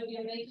 surprise. So if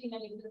you're making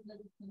any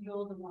business,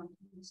 you're the one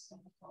who's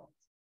going to call.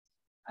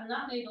 And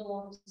that made a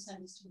lot of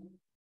sense to me.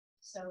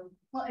 So,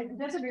 well,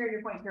 that's a very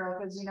good point, Carol,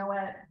 because you know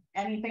what?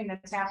 Anything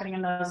that's happening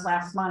in those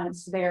last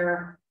months,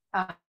 they're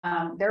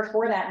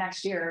for that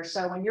next year.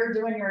 So when you're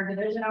doing your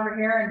division over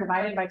here and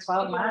divided by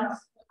 12 months,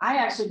 I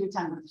actually do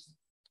 10 months.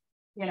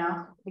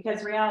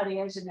 Because reality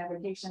is in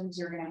vacations,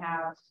 you're going to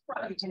have,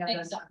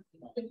 exactly.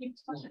 If you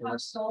talk about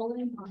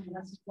stalling,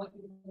 that's what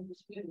you're going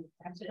to do.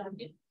 That's it. I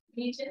didn't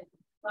need it,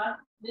 but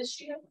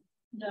this year,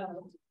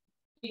 no,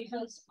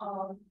 because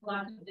of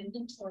lack of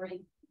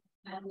inventory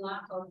and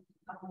lack of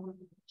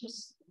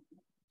just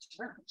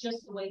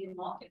the way the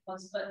market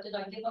was. But did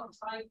I give up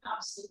trying?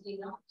 Absolutely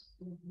not.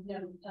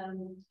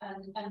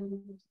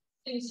 And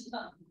things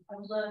that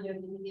I've learned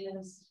over the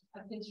years.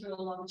 I've been through a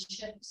lot of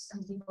shifts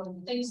and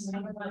things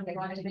never run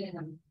right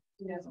in.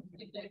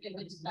 If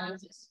it's bad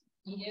this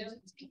year,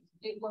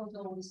 it won't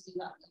always be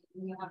that.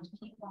 You have to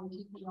keep on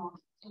keeping on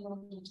in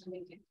order to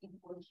make it keep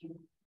working.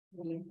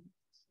 Thank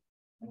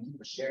you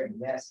for sharing.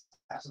 Yes,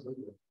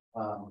 absolutely.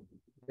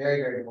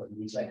 Very, very important.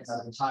 You check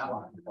out the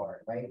timeline for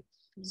it, right?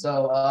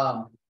 So,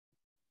 all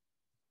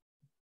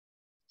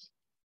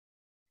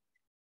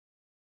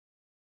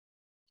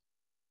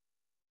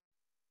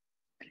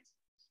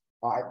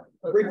right,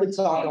 briefly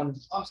talk on.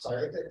 I'm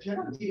sorry, if you're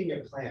not meeting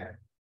your plan,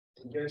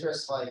 and you're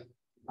just like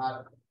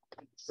not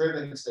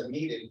driven to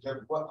meet it, how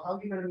are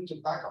you gonna meet your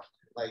backup?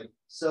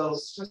 So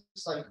it's just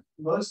like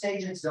Most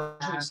agents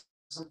don't have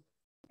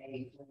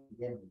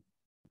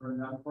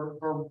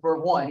for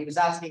one, he was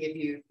asking if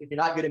you're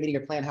not good at meeting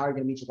your plan, how are you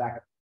going to meet your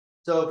backup?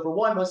 So for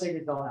one, most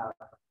agents don't have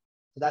it.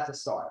 So that's a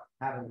start,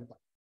 having a plan.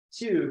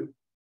 2,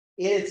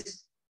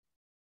 it's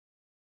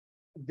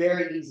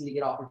very easy to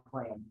get off your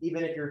plan,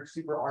 even if you're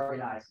super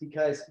organized,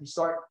 because you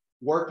start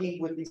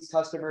working with these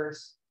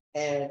customers,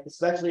 and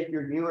especially if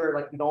you're newer,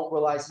 like you don't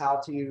realize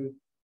how to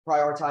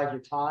prioritize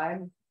your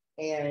time,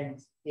 and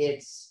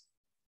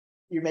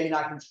you're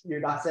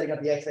not setting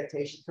up the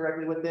expectations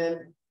correctly with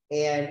them,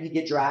 and you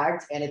get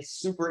dragged, and it's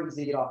super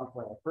easy to get off your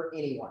plan for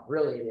anyone,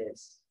 really it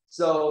is.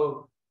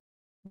 So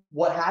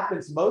what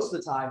happens most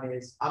of the time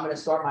is I'm going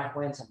to start my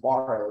plan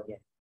tomorrow again.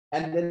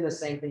 And then the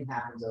same thing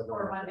happens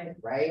over Monday,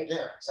 right?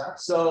 yeah, exactly.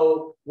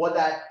 So what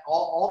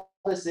all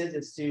this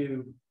is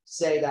to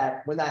say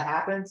that when that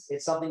happens,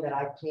 it's something that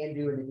I can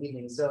do in the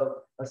evening.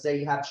 So let's say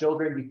you have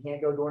children, you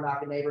can't go door knock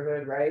the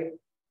neighborhood, right?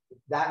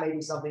 That may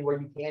be something where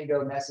you can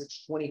go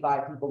message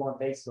 25 people on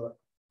Facebook,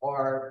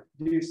 or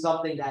do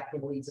something that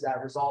can lead to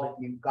that result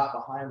if you got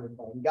behind the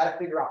plan. You got to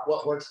figure out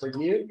what works for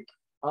you.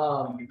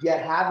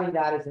 Yet having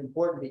that is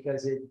important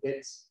because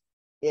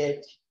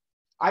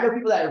I know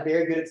people that are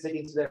very good at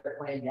sticking to their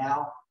plan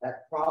now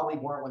that probably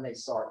weren't when they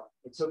started.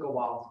 It took a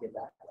while to get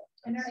that.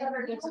 And there's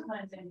other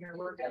disciplines in your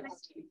work. I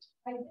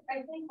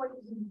think what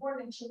is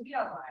important to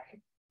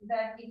realize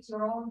that it's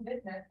your own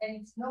business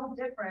and it's no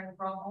different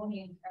from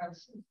owning a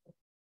shoe store.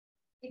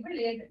 It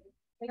really is.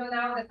 You know,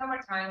 now in the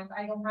summertime,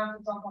 I don't have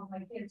to drop off my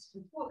kids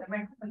to school. And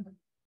my husband says,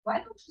 why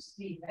don't you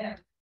sleep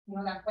there? You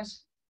know, that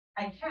question.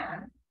 I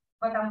can,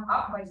 but I'm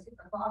up by 6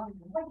 o'clock in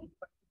the morning.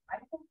 But I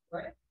don't do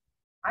it.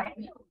 I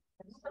will.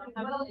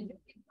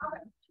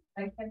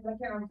 Like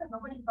Karen said,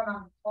 nobody's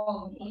gonna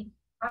follow me.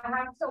 I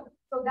have so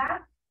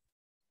that's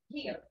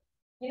here.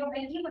 You know,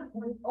 and even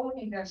with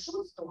owning a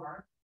shoe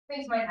store,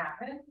 things might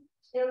happen,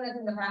 illness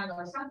in the family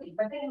or something,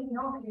 but then you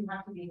know that you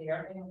have to be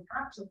there and you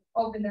have to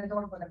open the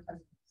door for the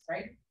customers,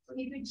 right? So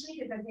if you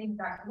treat it the same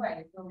exact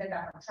way, you'll get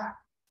that on track.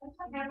 That's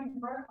like having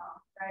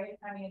protocol, right?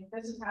 I mean,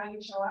 this is how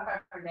you show up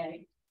every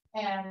day.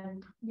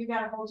 And you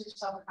got to hold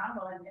yourself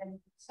accountable and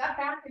step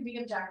back and be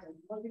objective.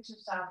 Look at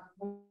yourself.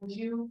 Would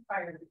you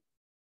fire me?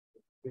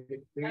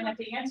 And if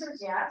the answer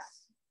is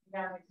yes, you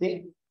got to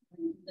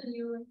The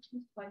new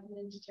like an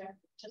interject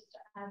just to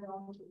add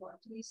on to what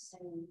he's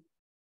saying.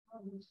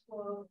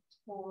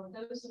 For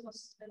those of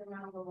us that have been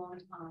around a long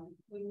time,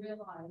 we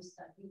realize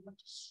that you have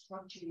to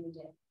structure your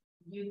day.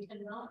 You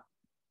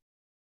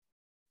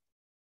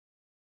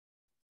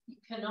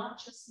cannot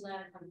just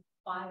let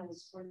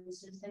files, for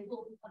instance, they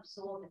will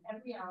absorb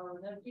every hour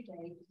of every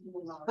day.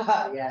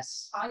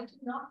 Yes. I do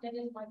not get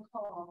in my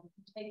car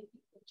and take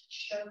people to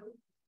show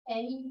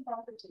any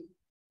property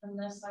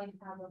unless I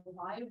have a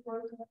live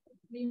broker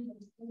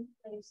agreement in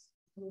place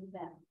with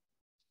them.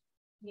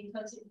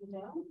 Because if you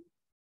don't,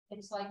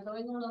 it's like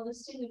going on a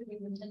listing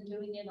agreement and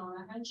doing it on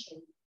a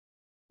handshake.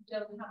 You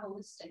don't have a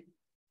listing,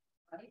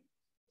 right?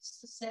 It's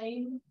the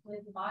same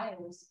with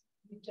buyers.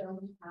 You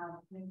don't have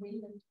an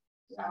agreement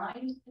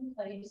signed in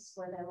place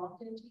where they're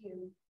locked into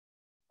you.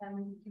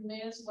 And you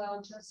may as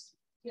well just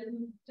give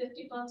them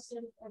 $50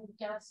 of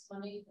gas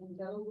money and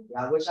go.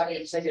 Yeah, I wish I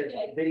could take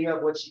a video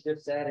of what she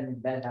just said and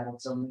embed that in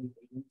so many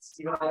things.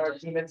 Even on our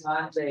team at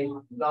times, they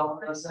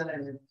don't listen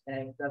and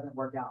it doesn't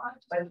work out.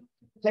 But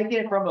taking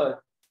it from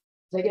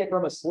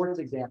a sports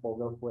example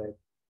real quick,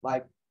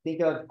 like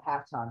think of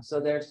halftime. So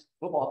there's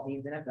football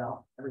teams,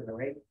 NFL, everywhere,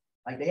 right?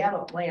 Like they have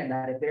a plan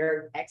that if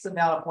they're X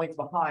amount of points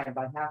behind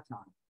by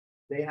halftime,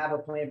 they have a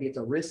plan B. It's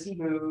a risky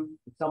move.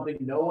 It's something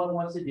no one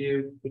wants to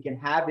do. It can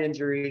have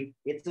injury.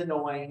 It's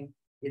annoying.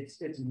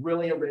 It's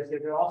really a risk.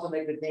 It can also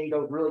make the game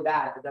go really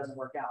bad if it doesn't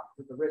work out.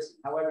 It's a risk.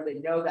 However, they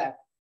know that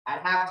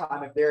at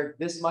halftime, if they're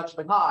this much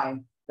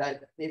behind,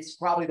 that it's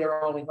probably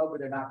their only hope, or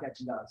they're not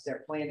catching up. It's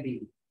their plan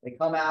B. They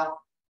come out,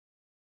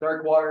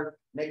 third quarter,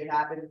 make it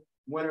happen,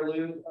 win or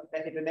lose.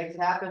 If it makes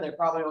it happen, they're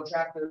probably on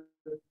track to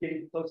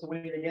getting close to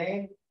winning the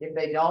game. If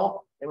they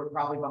don't, they were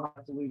probably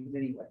behind to lose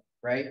anyway,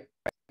 right?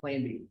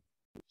 Plan B.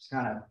 Just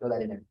kind of throw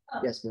that in there.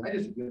 Yes, I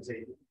just was going to say,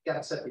 you got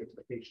to set the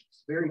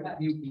expectations. Very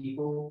few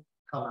people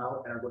come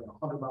out and are going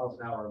 100 miles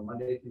an hour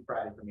Monday through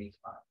Friday from 8 to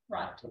 5.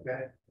 Right.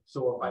 Okay.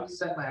 So if I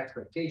set my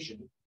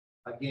expectation,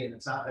 again,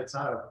 it's not a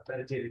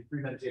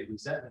premeditated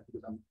resentment,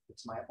 because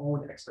it's my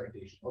own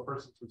expectation. No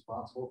person's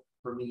responsible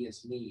for me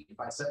is me. If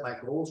I set my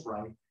goals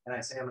right and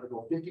I say I'm going to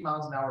go 50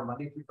 miles an hour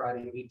Monday through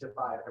Friday, 8 to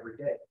 5 every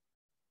day,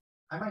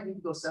 I might need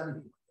to go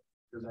 70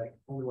 because I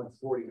only went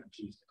 40 on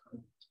Tuesday.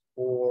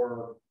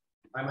 Or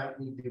I might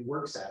need to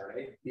work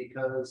Saturday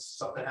because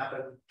something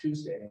happened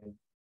Tuesday and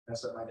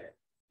messed up my day.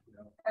 You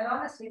know? And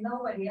honestly,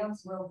 nobody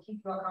else will keep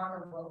you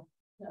accountable.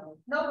 No,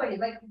 nobody.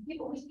 Like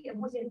people we see,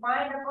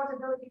 find a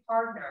accountability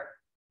partner,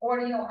 or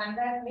and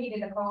that's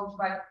maybe the coach,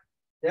 but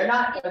they're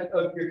not.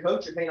 Your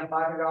coach, you're paying them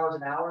 $500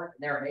 an hour,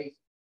 and they're amazing.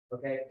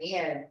 Okay,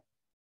 and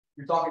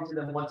you're talking to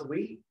them once a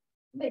week.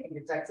 Maybe you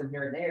can text them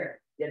here and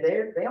there. Yeah,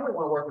 they only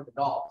want to work with the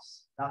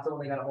dogs, not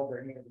someone they got to hold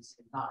their hand at the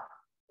same time,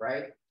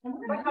 right? And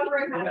we're going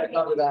to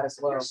cover that as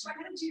well.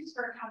 Strategies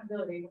for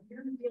accountability. When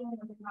you're dealing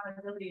with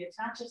accountability, it's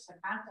not just the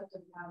concept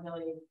of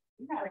accountability.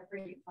 You got to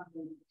create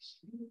something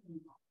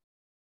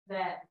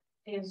that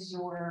is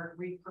your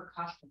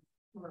repercussion.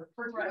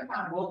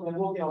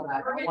 We'll get on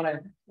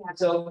that.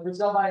 So for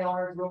sell-by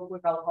owners, real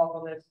quick, I'll talk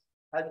on this.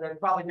 There's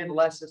probably been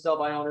less to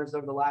sell-by owners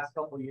over the last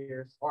couple of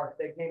years, or if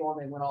they came on,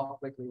 they went off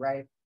quickly,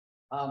 right?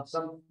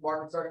 Some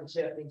markets starting to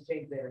shift, things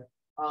change there.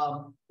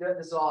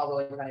 This is all I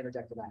really kind of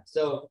interject to that.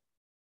 So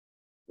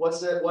what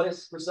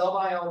is for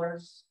sell-by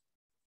owners,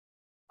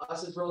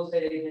 us as real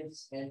estate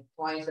agents and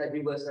clients that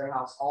do list their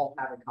house all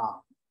have in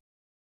common.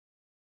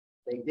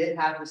 They did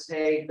have to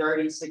pay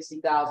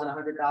 $30,000,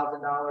 $60,000,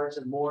 $100,000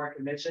 and more in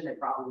commission, they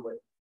probably would,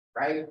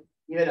 right?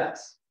 Even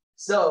us.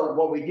 So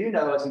what we do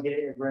know as we get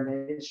into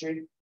the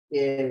industry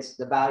is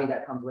the value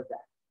that comes with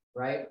that,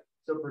 right?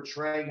 So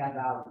portraying that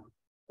value,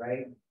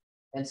 right?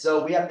 And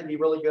so we have to be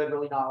really good,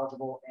 really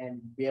knowledgeable,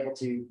 and be able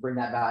to bring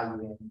that value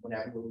in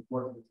whenever we're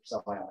working with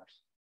sell-by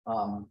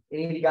owners.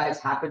 Any of you guys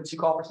happen to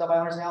call for sell-by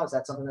owners now? Is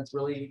that something that's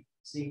really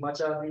seeing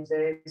much of these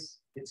days?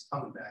 It's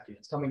coming back in.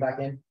 It's coming back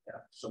in.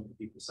 Yeah. So many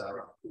people sat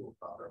around the pool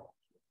about their homes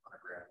on a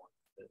grand one.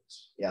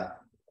 Yeah.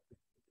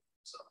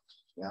 So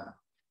yeah.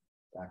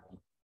 Exactly.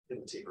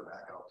 It'll taper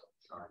back out.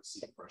 Starting to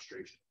see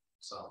frustration.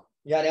 So.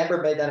 Yeah, and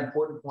Amber made that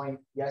important point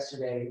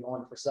yesterday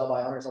on for sale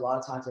by owners. A lot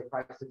of times they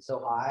priced it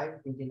so high,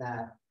 thinking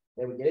that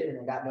they would get it, and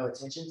they got no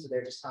attention. So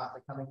they're just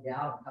constantly coming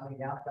down,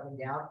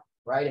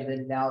 right? And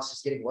then now it's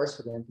just getting worse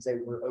for them because they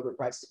were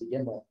overpriced to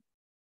begin with.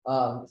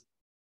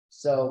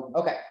 So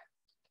okay.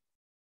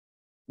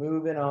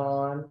 Moving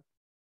on.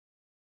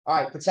 All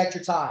right, protect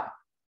your time.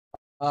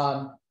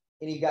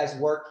 Any of you guys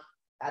who works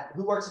at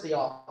the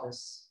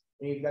office?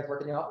 Any of you guys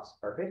work in the office?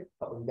 Perfect. A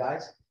couple of you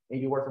guys. Any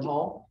of you work from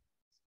home?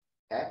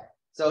 Okay.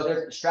 So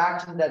there's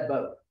distractions at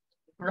both,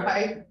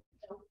 right?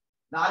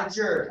 Not at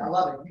yours. I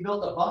love it. You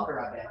built a bunker,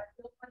 I bet.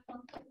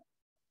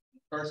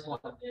 First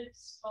one.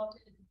 It's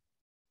spotted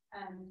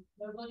and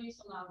nobody's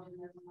allowed in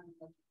there.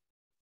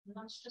 And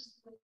that's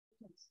just the way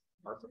it is.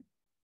 Perfect.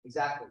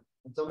 Exactly.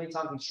 And so many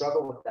times we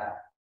struggle with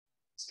that.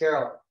 It's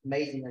Carol,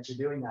 amazing that you're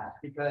doing that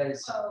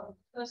because So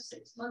first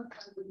 6 months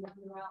I would run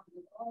around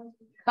with all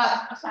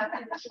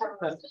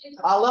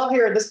I love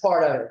hearing this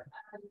part of it.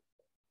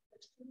 the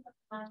truth of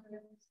the matter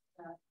is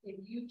that if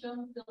you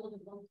don't build a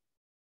bunker,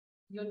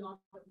 you're not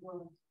at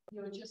work.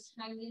 You're just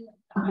hanging at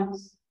the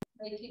house,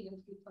 making a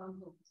few phone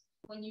calls.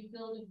 When you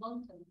build a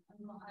bunker, I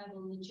have a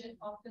legit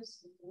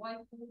office with a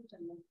whiteboard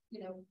and,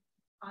 and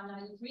I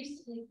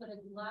recently put a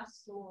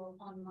glass door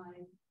on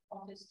my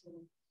office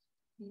door.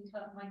 Because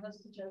my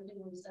husband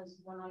jokingly says,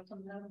 when I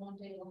come home one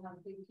day, I'll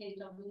have big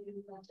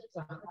KW letters.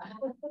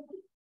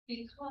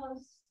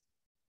 Because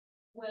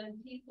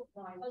when people,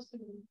 my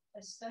husband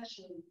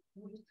especially,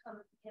 would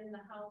come in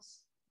the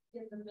house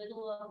in the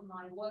middle of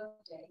my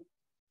work day,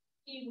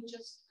 he would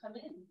just come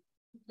in.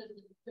 The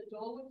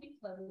door would be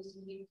closed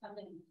and he'd come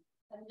in.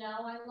 And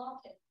now I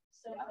lock it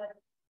so that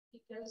he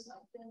goes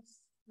like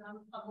this. And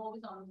I'm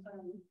always on the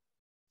phone.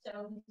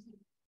 So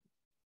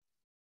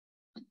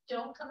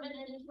don't come in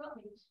and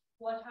interrupt me.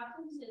 What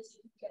happens is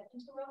if you get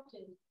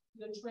interrupted,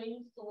 your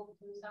train of thought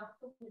goes out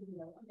the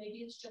window. Maybe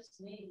it's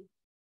just me,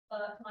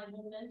 but my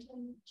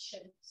momentum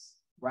shifts.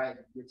 Right.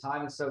 Your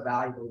time is so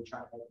valuable. You try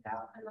to make it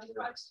out. And I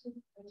try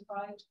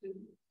to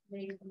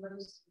make the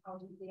most out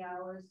of the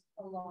hours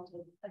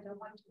allotted. I don't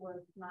like to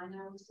work 9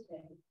 hours a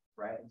day.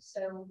 Right.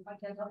 So I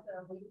get up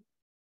early,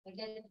 I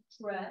get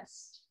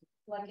dressed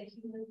like a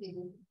human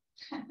being.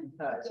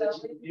 So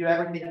you do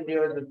everything you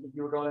do as if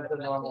you were going to the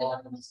normal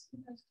office.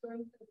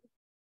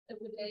 There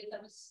were days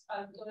I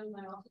would go in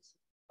my office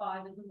at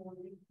 5 in the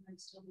morning and I'd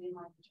still be in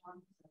my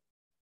pajamas.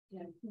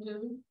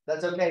 Noon.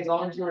 That's okay, as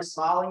long as you were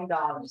smiling and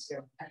nodding.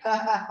 But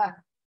I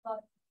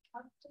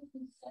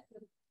didn't set the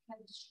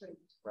head straight.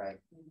 Right.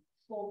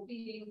 For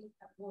being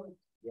at work.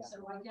 Yeah.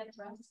 So I get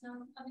dressed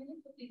now. I mean,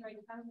 it could be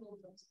very casual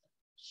dress,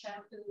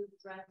 shampoo,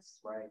 dress,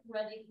 Right.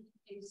 ready in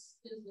case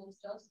business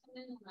does come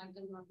in and I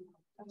can run.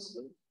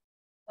 Absolutely.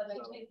 But I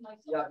take my.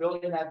 Yeah,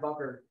 building that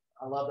bunker.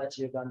 I love that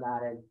you've done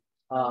that. And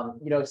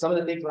some of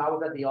the things when I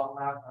was at the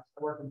office,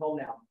 I work from home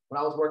now. When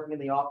I was working in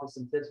the office,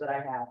 some tips that I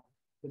had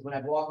is when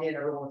I'd walk in,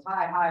 everyone was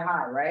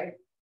hi, right?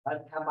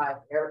 I'd have my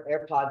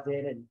AirPods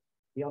in and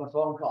be on a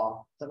phone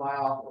call to my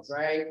office,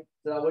 right?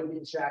 So I wouldn't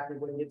get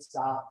distracted, wouldn't get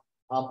stopped.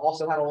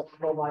 Also had a lock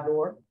on my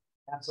door,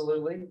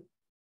 absolutely.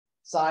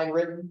 Sign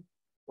written,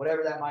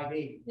 whatever that might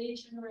be.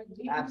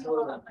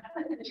 Absolutely.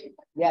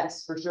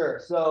 Yes, for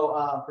sure.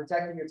 So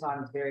protecting your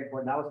time is very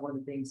important. That was one of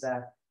the things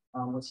that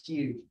was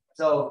huge.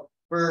 So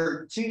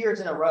for 2 years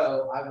in a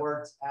row, I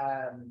worked,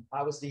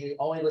 I was the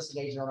only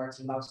listing agent on our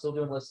team. I was still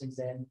doing listings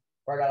then,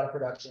 where I got out of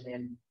production,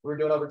 and we were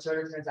doing over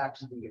 200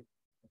 transactions a year,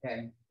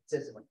 okay,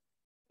 consistently.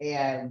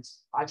 And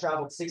I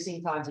traveled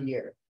 16 times a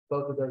year,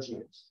 both of those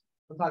years.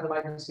 Sometimes it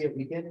might just be a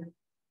weekend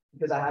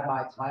because I had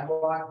my time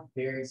block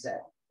very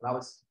set. When I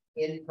was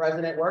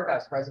present at work, I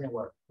was present at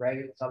work,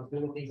 right? So I was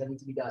doing the things that need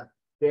to be done.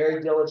 Very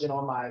diligent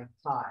on my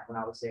time when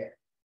I was there,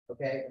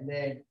 okay? And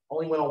then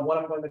only went on one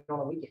appointment on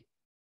a weekend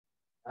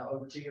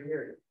over a 2-year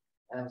period.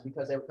 And it was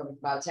because they were coming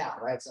from out of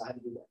town, right? So I had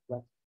to do that.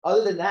 But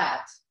other than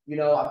that,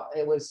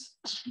 it was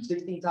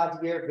 16 times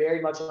a year,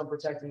 very much on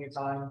protecting your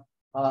time.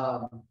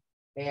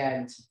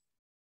 And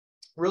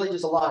really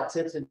just a lot of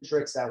tips and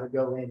tricks that would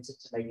go into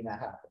making that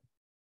happen.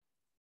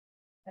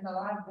 And a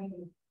lot of things.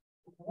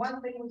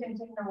 One thing we can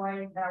take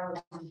away that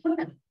was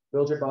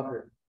Build your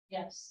bunker.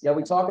 Yes. Yeah,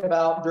 we talked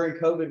about during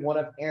COVID, one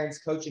of Aaron's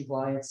coaching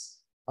clients,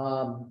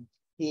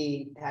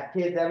 he had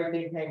kids,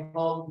 everything, came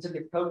home, took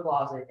his coat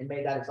closet and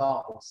made that his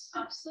office.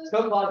 His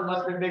coat closet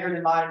must have been bigger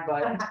than mine,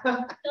 but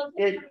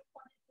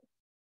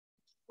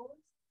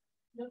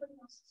Nobody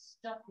else's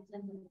stuff is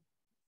in there.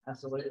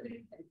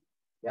 absolutely.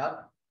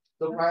 Yep.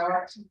 So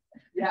prioritize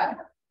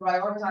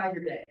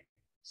your day.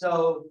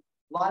 So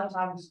a lot of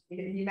times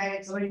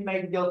somebody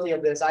may be guilty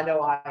of this. I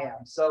know I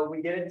am. So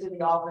we get into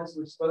the office,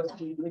 we're supposed to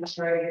be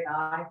straight at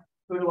 9.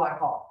 Who do I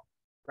call?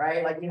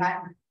 Right? Like you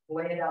have to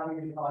lay it out here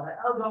and call it.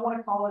 Oh, do I want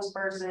to call this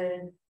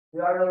person?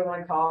 Do I really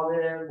want to call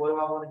them? What do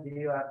I want to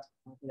do?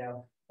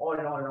 On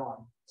and on and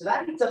on. So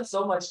that eats up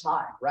so much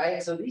time,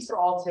 right? So these are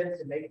all tips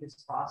to make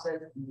this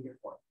process easier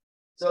for you.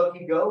 So if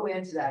you go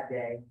into that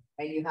day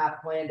and you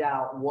have planned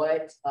out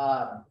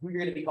who you're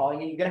going to be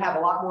calling, and you're going to have a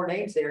lot more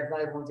names there because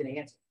not everyone's going to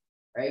answer.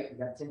 right? You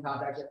got 10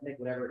 contacts, you have to make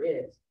whatever it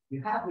is.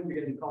 You have when you're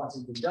going to be calling, so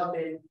you can jump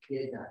in,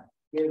 get it done,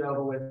 get it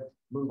over with,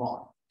 move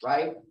on,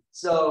 right?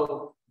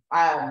 So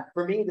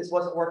for me, this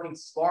wasn't working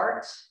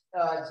smart.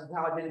 This is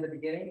how I did in the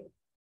beginning.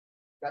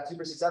 Got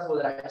super successful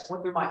that I just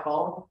went through my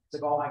phone,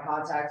 took all my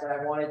contacts that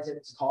I wanted to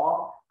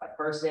call. My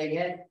first day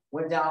in,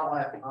 went down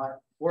on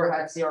or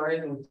had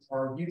CRM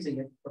or using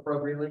it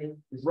appropriately,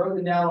 just wrote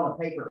them down on a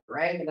paper,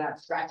 right? And I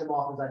scratch them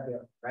off as I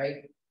go,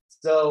 right?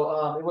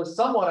 So it was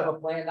somewhat of a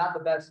plan, not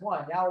the best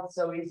one. Now it's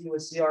so easy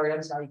with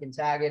CRMs, now you can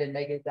tag it and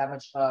make it that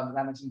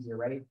much easier,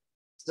 right?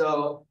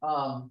 So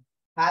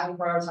having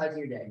prioritizing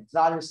your day. It's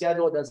not on your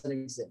schedule, it doesn't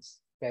exist.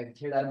 Okay,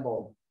 hear that in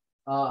bold.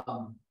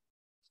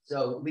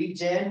 So lead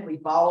gen,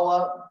 lead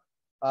follow-up.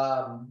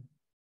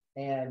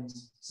 And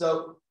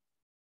so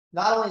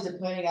not only is it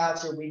planning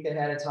out your week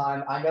ahead of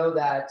time, I know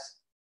that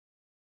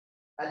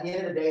at the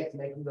end of the day, it's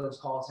making those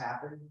calls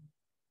happen.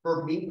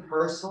 For me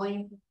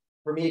personally,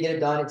 for me to get it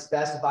done, it's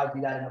best if I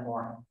do that in the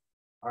morning.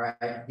 All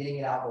right, getting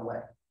it out of the way.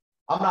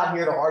 I'm not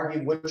here to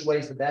argue which way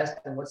is the best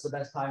and what's the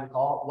best time to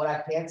call. What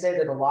I can say,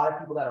 there's a lot of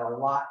people that are a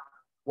lot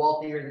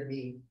wealthier than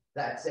me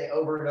that say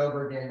over and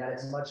over again that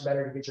it's much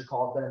better to get your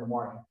calls done in the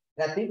morning.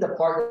 And I think the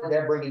part that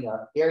they're bringing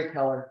up, Gary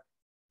Keller,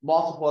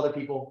 multiple other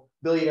people,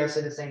 billionaires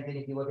say the same thing.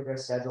 If you look at their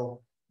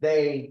schedule,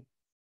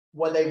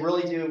 what they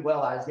really do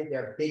well is get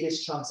their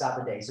biggest chunks out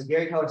the day. So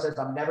Gary Keller says,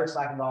 I'm never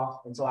slacking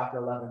off until after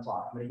 11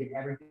 o'clock. I'm going to get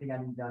everything I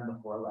need done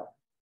before 11.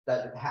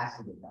 That has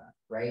to get done,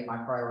 right? My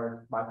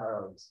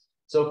priorities.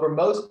 So for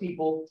most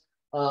people,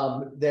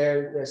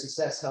 their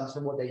success comes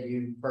from what they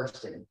do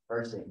first thing,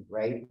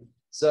 right?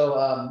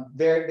 So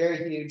very,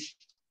 very huge.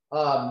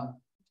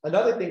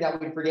 Another thing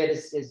that we forget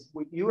is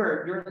you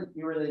were in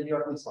the New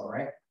York Police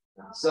Department,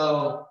 right?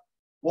 So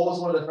what was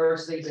one of the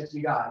first things that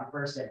you got your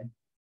first day?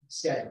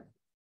 Schedule,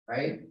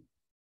 right?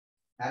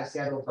 Had a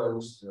schedule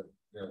post,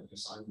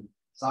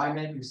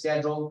 assignment, your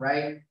schedule,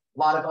 right? A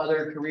lot of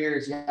other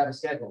careers, you have a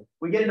schedule.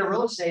 We get into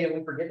real estate and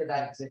we forget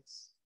that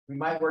exists. We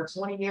might work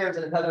 20 years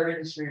in another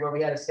industry where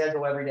we had a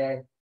schedule every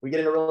day. We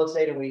get into real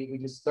estate and we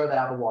just throw that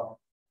out the water.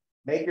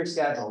 Make your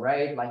schedule,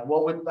 right? Like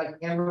what would, like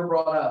Amber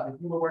brought up, if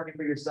you were working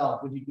for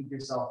yourself, would you keep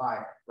yourself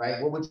hired,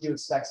 right? What would you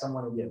expect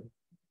someone to do?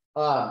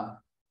 All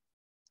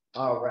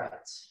right.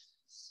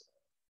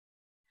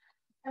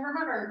 And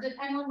remember, did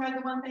anyone read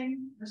the one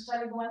thing or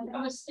study the one thing?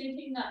 I was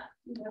thinking that.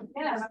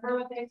 Yeah, remember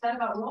what they said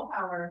about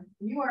willpower.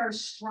 You are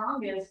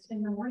strongest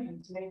in the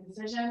morning to make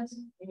decisions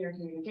in your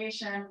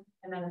communication.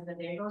 And then as the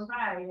day goes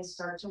by, you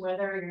start to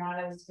wither, you're not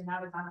as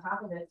on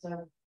top of it.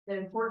 So the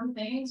important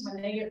things,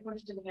 when they get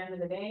pushed to the end of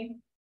the day,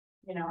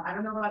 you know, I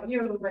don't know about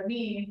you, but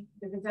me,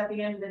 if it's at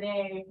the end of the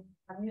day,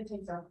 I'm going to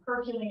take some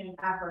Herculean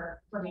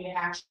effort for me to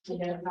actually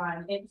get it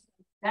done.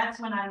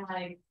 That's when I'm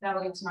like,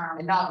 that'll be tomorrow.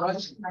 And not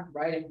rushing,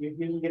 right? You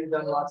can get it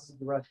done lots of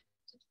the rush.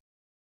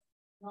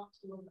 Not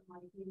to look at my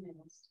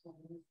emails when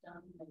it's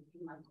done.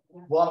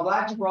 Well, I'm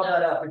glad you brought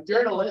that up. If you're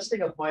in a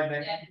listing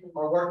appointment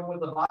or working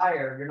with a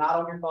buyer, you're not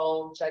on your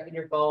phone, checking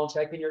your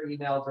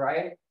emails,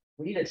 right?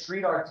 We need to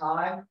treat our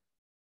time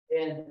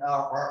in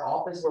our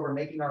office where we're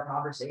making our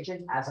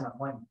conversations as an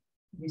appointment.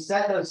 You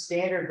set those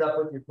standards up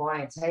with your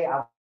clients. Hey,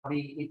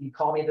 if you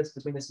call me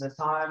between this and this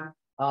time,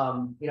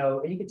 you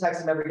know, and you can text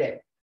them every day.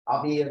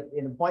 I'll be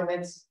in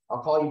appointments. I'll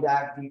call you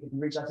back. If you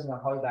reach out to me, I'll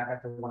call you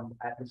back between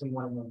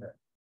 1 and 1:30,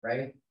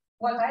 right?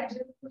 What I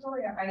do,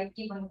 Victoria, I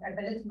even at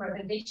the list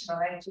presentation,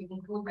 I actually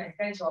include my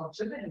schedule of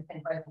children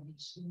in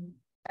presentation.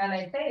 And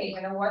I say,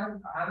 you know what,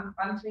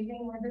 I'm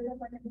treating my business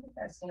like a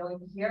business. You know,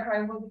 here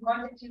I will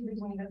contact you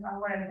between this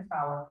hour and this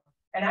hour.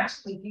 And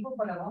actually, people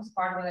for the most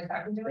part, when they're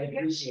talking to They me,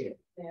 appreciate it.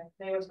 Yeah,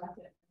 they respect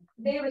it.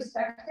 they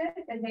respect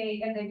it and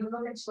they do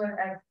look at you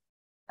as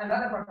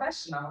another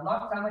professional,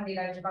 not somebody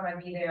that's gonna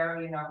be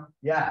there, you know.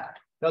 Yeah,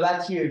 no,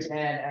 that's huge.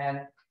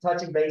 And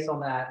touching base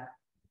on that,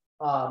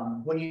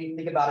 when you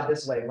think about it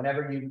this way,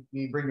 whenever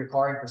you bring your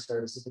car in for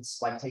service, if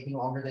it's like taking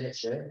longer than it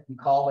should, you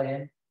call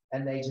in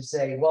and they just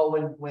say, well,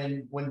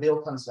 when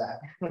Bill comes back,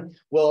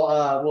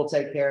 we'll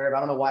take care of. I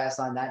don't know why I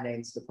assigned that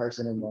name to the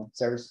person in the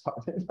service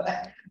department.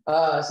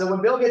 So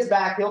when Bill gets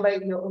back, he'll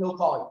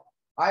call you.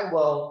 I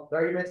will.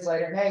 30 minutes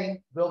later,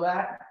 hey, Bill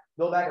back,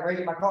 I'm ready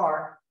to get my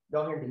car.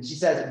 Don't hear me. She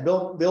says,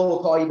 Bill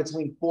will call you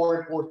between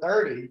 4 and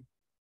 4:30.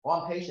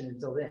 Well, I'm patient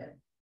until then.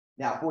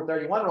 Now,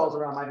 4:31 rolls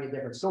around, might be a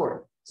different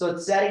story. So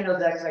it's setting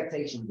those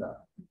expectations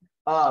up.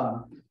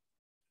 All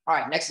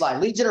right, next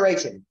slide. Lead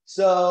generation.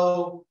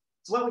 So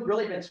it's what we've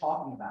really been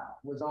talking about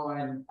was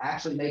on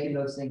actually making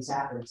those things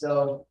happen.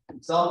 So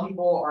some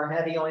people are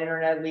heavy on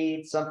internet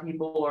leads. Some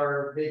people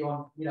are big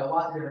on, you know,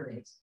 lots of different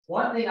things.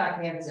 One thing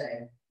I can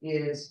say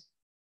is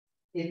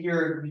if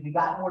you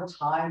got more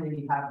time than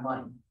you have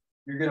money,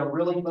 you're going to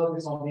really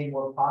focus on being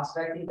more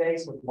prospecting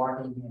based with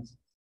marketing enhancements.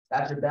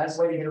 That's your best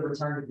way to get a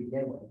return to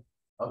begin with.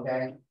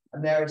 Okay.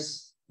 And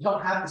you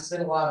don't have to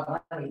spend a lot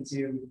of money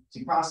to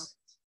prospect.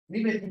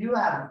 Even if you do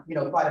have, you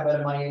know, quite a bit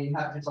of money and you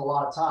have just a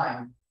lot of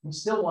time, you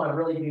still want to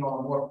really be on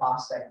a more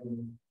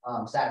prospecting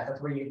status.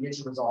 That's where you get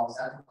your results.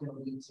 That's what's going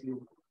to lead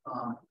to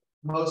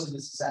most of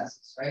the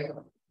successes, right?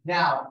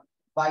 Now,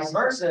 Vice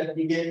versa, if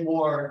you get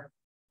more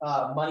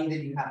money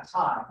than you have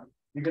time,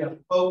 you're going to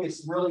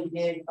focus really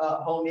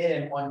home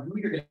in on who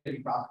you're going to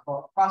be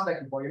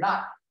prospecting for. You're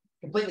not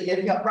completely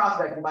giving up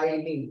prospecting by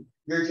any means.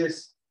 You're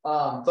just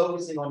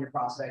focusing on your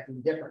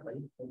prospecting differently.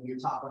 In your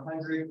top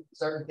 100,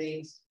 certain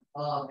things,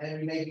 and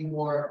you may be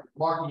more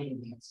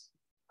marketing enhanced.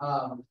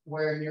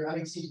 Where you're,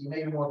 excuse me,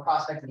 maybe more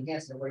prospecting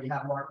enhancement where you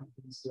have marketing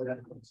things to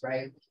other things,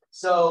 right?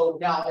 So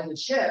now in the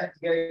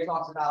shift, Gary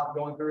talks about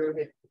going through,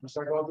 if you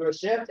start going through a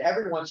shift,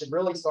 everyone should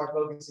really start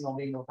focusing on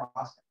being more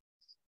prospecting.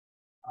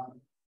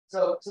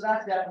 So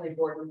that's definitely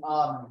important.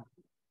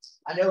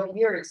 I know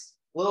here it's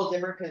a little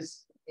different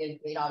because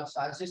I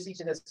was just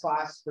teaching this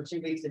class for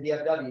 2 weeks in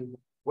DFW,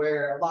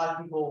 where a lot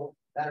of people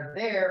that are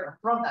there are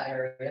from that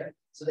area,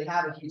 so they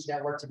have a huge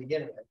network to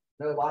begin with.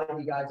 I know a lot of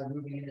you guys are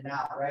moving in and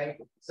out, right?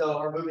 So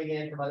are moving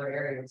in from other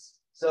areas.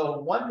 So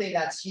one thing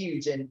that's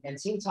huge, and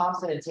Team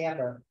Thompson in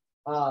Tampa,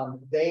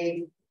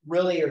 they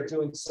really are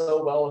doing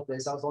so well with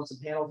this. I was on some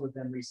panels with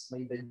them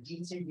recently, the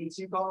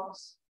G2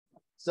 calls.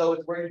 So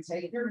it's where you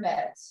take your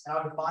meds, and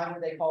I'll define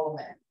what they call a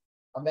med.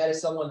 A med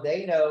is someone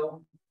they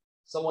know,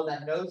 someone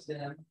that knows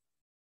them,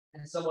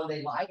 and someone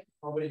they like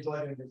or would enjoy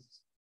doing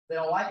business. If they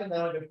don't like them, they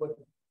don't do put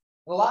them.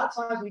 A lot of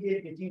times we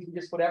get confused. We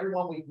just put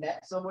everyone we've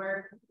met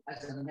somewhere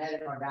as a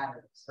med in our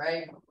database,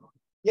 right?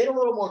 Get a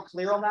little more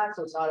clear on that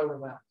so it's not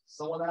overwhelming.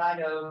 Someone that I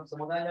know,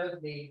 someone that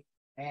knows me,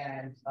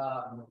 and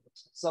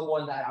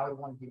someone that I would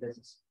want to do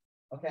business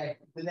with. Okay,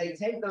 then they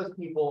take those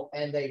people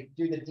and they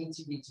do the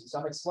D2D2. So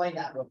I'm going to explain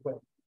that real quick.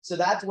 So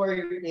that's where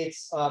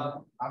it's, I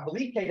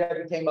believe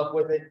KW came up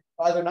with it.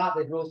 Other than not,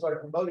 they've really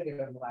started promoting it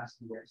over the last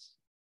few years.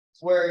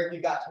 It's where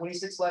you've got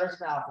 26 letters in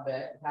the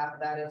alphabet, half of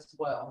that is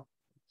 12.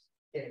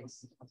 Kidding,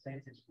 I'm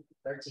saying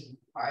 13.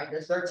 All right,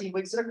 there's 13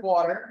 weeks in a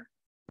quarter.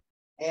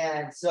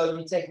 And so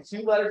you take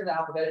 2 letters in the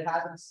alphabet, it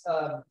has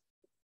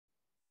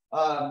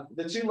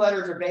the 2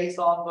 letters are based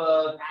off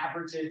of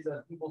averages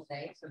of people's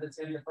names. So it's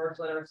in the first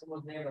letter of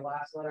someone's name, the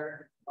last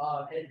letter,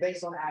 and it's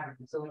based on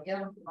averages. So an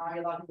M might be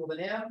a lot of people with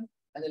an M,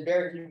 and then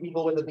very few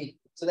people with a B.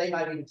 So they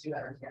might be the 2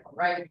 letters together,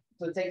 right?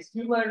 So it takes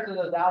 2 letters of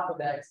those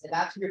alphabets, and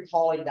that's what you're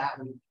calling that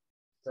week.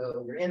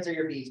 So your N's or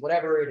your B's,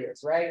 whatever it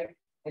is, right?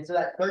 And so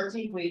that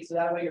 13 weeks, so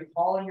that way you're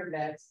calling your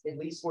nets at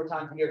least 4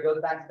 times a year. It goes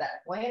back to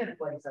that plan in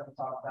place that we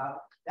talked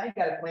about. Now you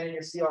got a plan in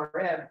your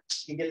CRM,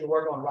 you get to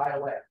work on right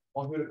away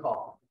on who to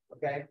call.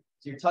 Okay,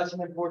 so you're touching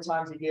them 4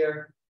 times a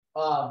year,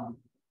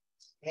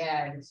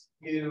 and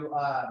you're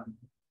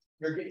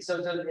getting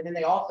and then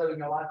they also, a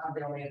lot of times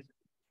they don't answer.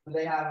 So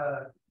they have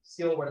a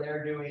skill where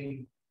they're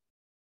doing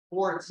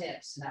 4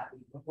 attempts in that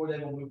week before they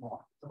will move on.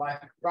 So by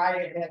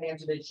Friday, if they haven't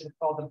answered, they should have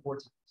called them 4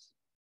 times.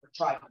 Or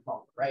tried to call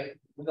them, right?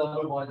 And they'll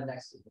move on to the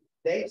next week.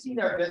 They've seen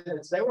their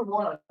business. They were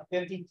more like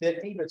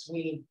 50-50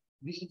 between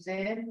leads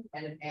in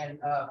and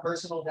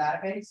personal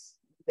database.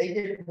 They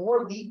did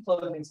more lead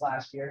closings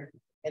last year,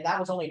 and that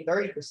was only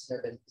 30%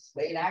 of their business.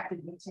 They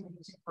enacted YouTube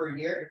per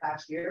year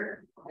past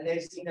year, and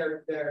they've seen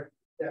their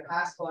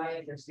past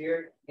clients, their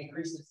sphere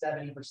increase to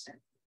 70%.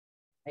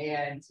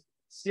 And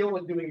still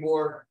was doing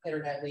more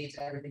internet leads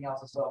and everything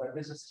else as well. Their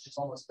business is just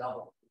almost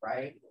double,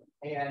 right?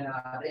 And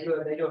they do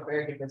a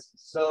very good business.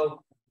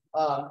 So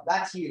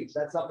that's huge.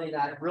 That's something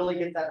that really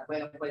gets that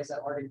plan in place,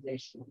 that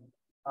organization.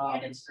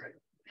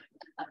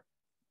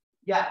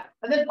 Yeah,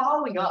 and then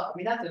following up. I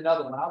mean, that's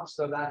another one. I'll just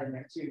throw that in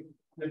there too.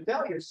 The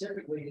failures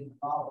typically didn't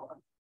follow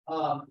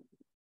up.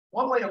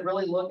 One way to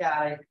really look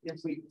at it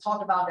is we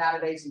talk about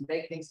database and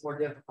make things more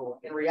difficult.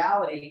 In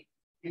reality,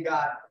 you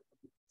got,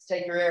 let's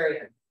take your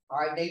area. All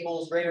right,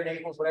 Naples, Greater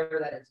Naples, whatever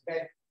that is.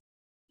 Okay,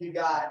 you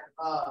got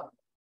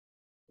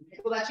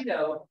people that you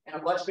know and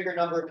a much bigger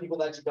number of people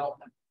that you don't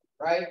know.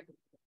 Right.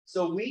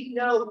 So we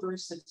know through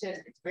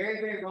statistics, very,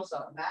 very real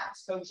stuff.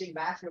 Max Coaching,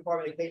 Mastery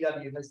Department at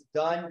KW has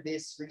done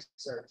this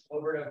research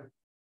over and over.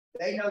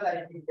 They know that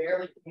if you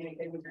barely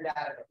communicate with your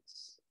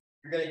database,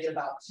 you're going to get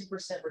about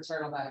 2%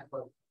 return on that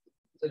equipment.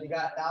 So if you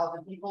got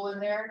 1,000 people in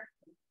there,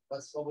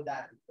 what would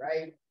that be,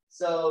 right?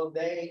 So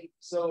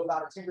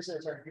about a 10%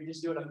 return. If you're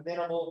just doing a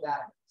minimal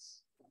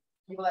database,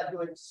 people that do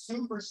it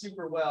super,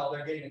 super well,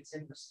 they're getting a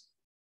 10%.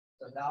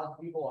 So 1,000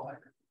 people, 100,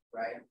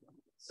 right?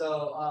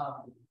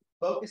 So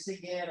focusing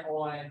in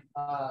on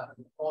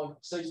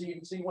so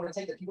you want to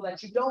take the people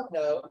that you don't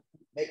know,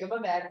 make them a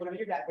med, put them in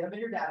your get them in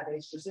your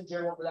database, just in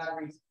general for that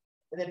reason.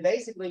 And then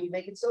basically we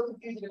make it so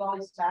confusing with all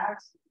these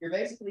tags. You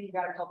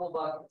got a couple of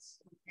buckets.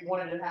 You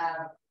wanted to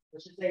have,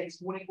 let's just say it's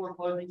 24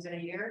 closings in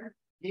a year.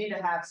 You need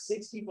to have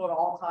 6 people at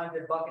all times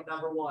in bucket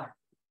number 1.